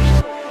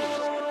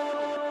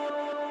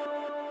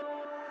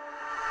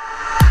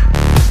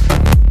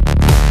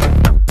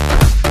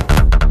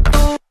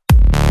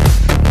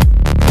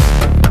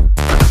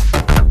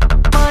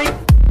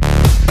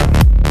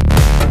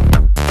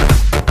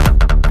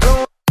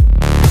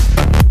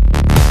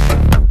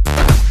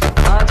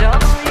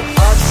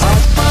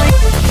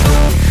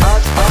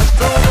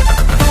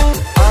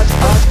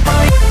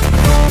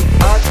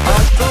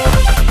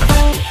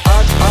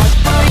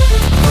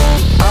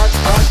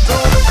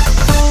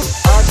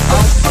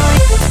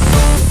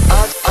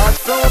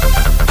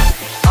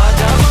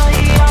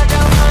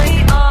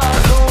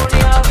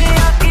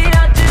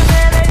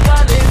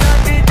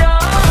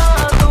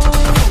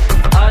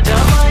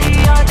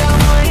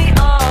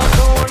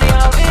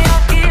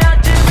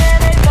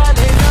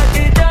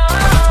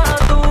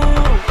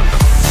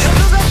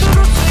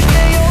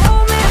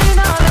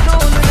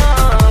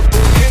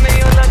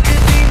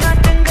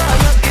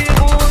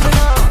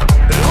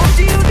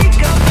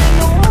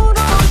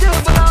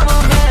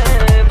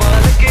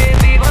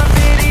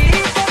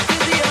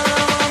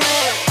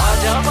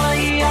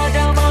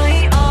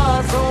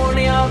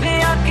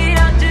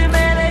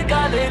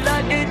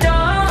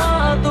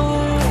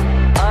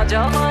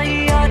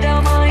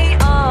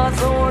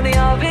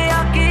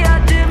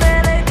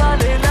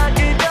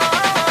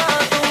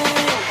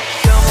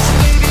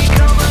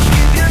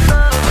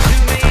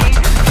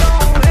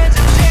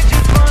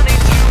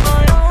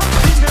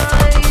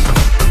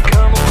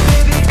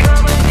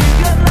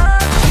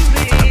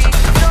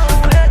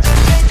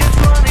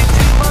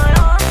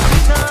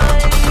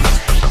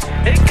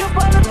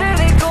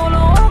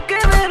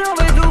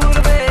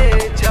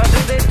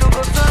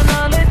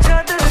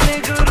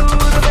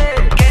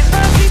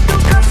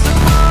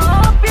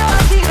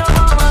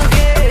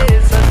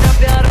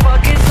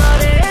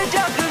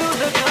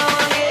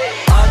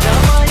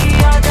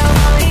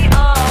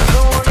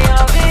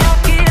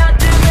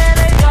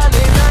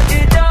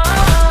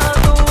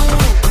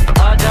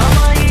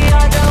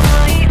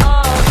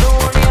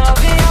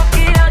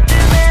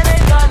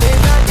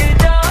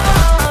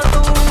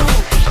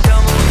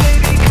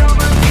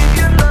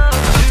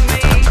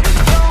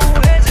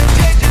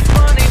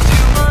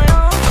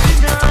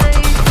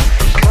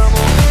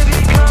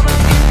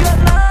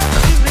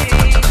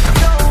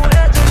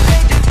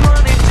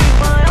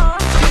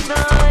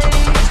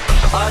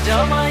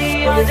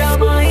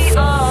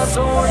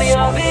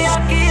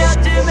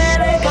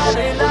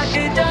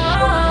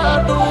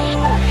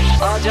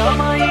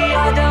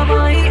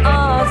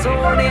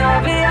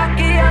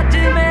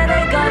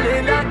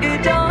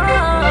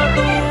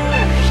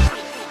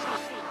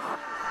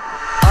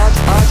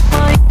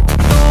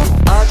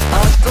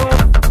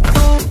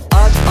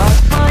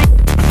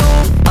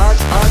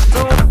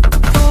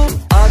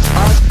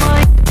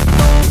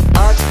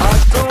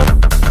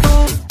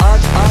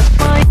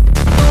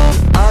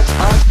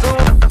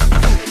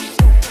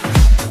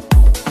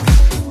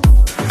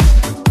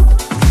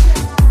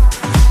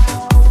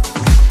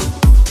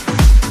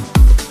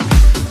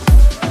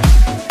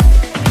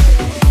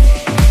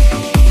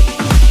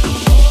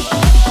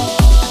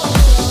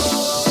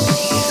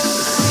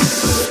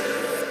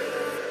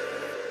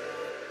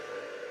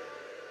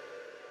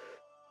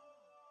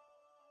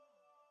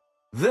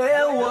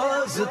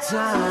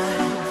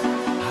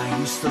time I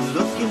used to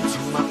look into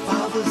my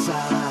father's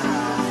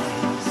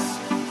eyes.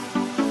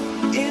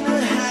 In a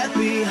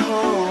happy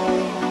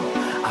home,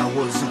 I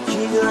was a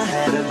king, I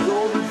had a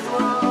golden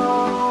throne.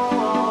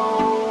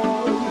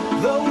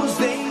 Those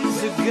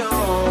days are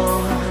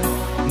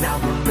gone, now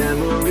the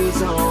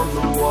memories on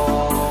the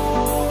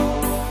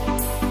wall.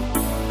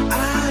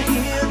 I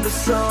hear the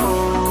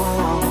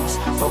songs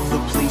from the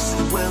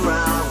places where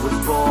I was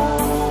born.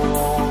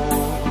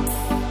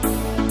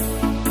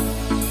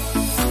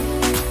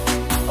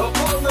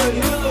 Upon the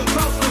hill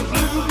across the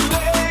blue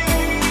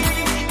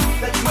lake,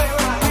 that's where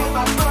I had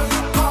my first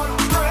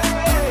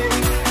heartbreak.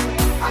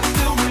 I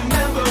still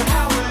remember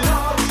how it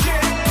all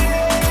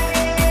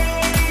changed.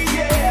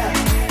 Yeah,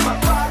 my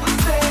father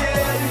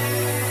said,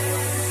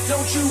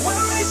 don't you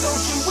worry,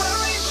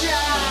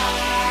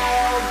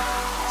 child.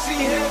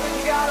 See, heaven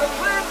got a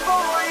plan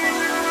for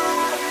you.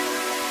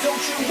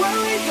 Don't you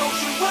worry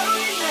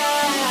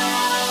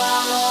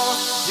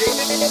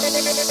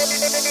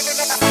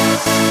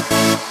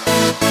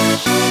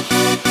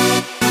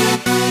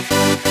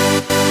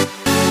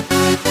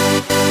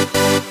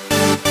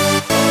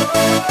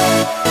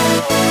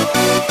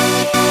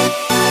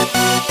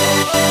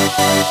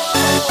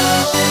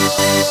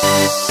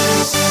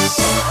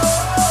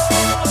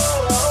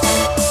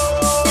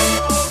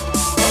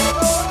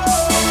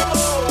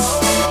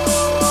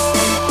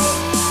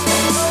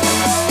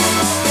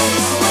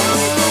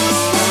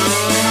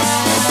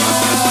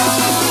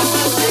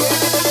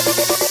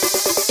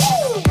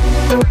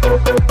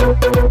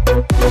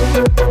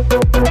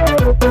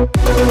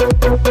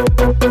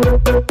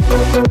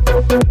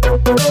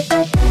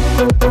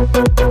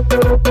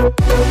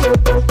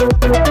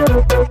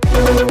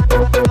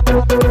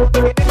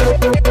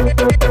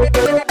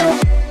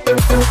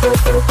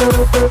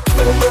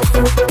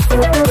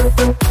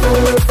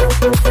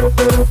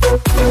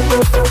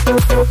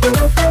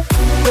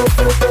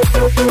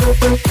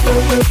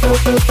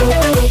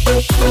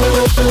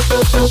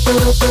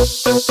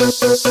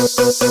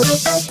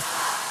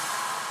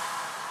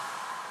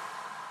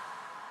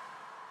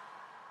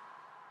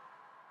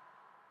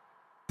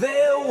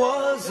There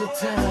was a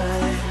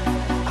time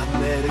I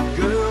met a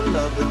girl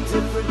of a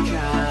different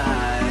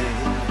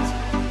kind.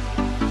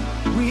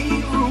 We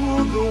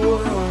ruled the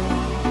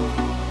world,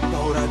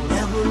 thought I'd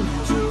never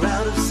lose her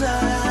out of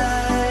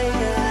sight.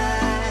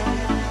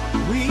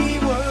 We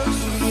were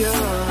so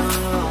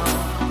young,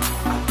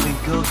 I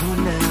think of her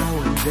now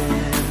and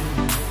then.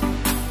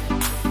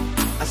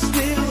 I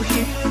still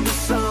hear the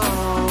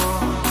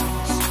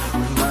songs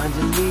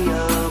reminding me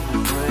of a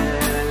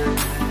friend.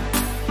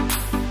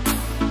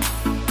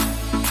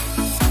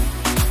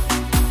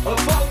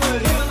 Upon the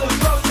hill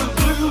across the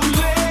blue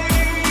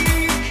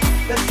lake,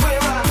 that's where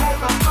I had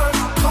my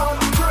first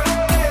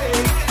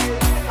heartbreak.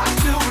 I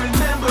still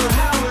remember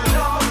how it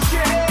all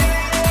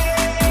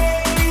changed.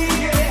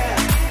 Yeah,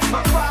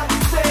 my father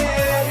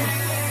said,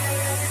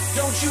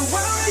 don't you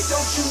worry,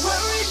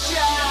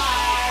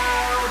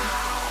 child.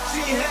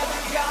 See,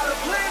 heaven got a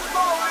plan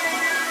for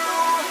you.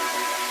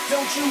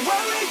 Don't you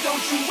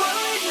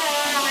worry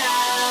now.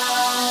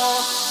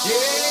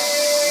 Yeah.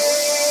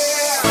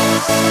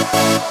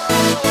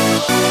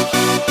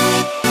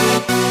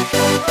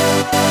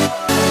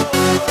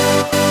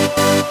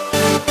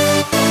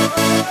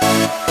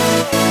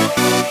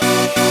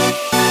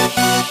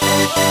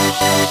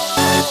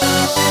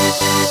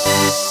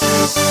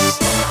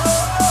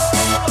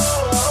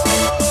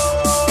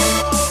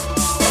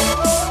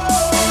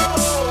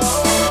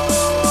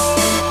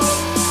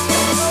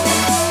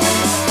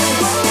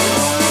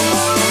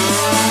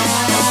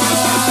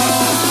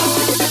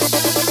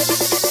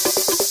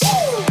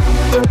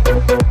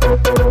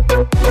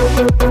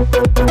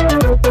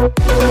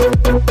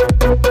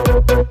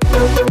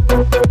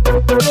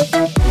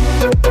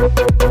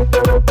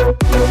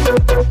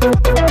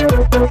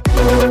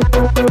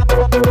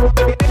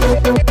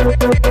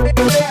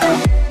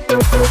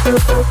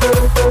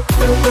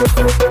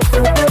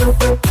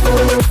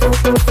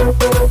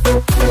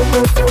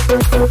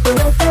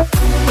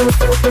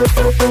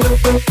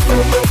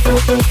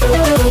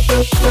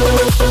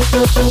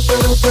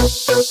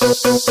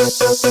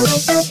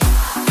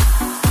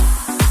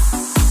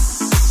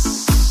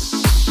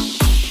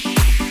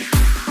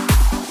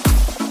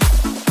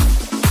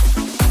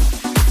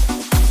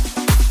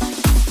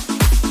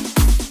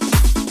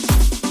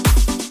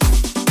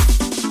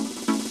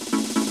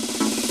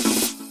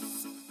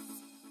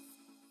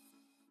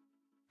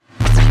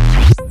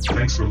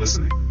 Thanks for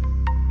listening.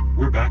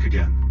 We're back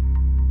again.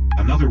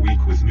 Another week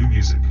with new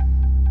music.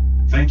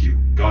 Thank you.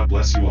 God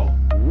bless you all.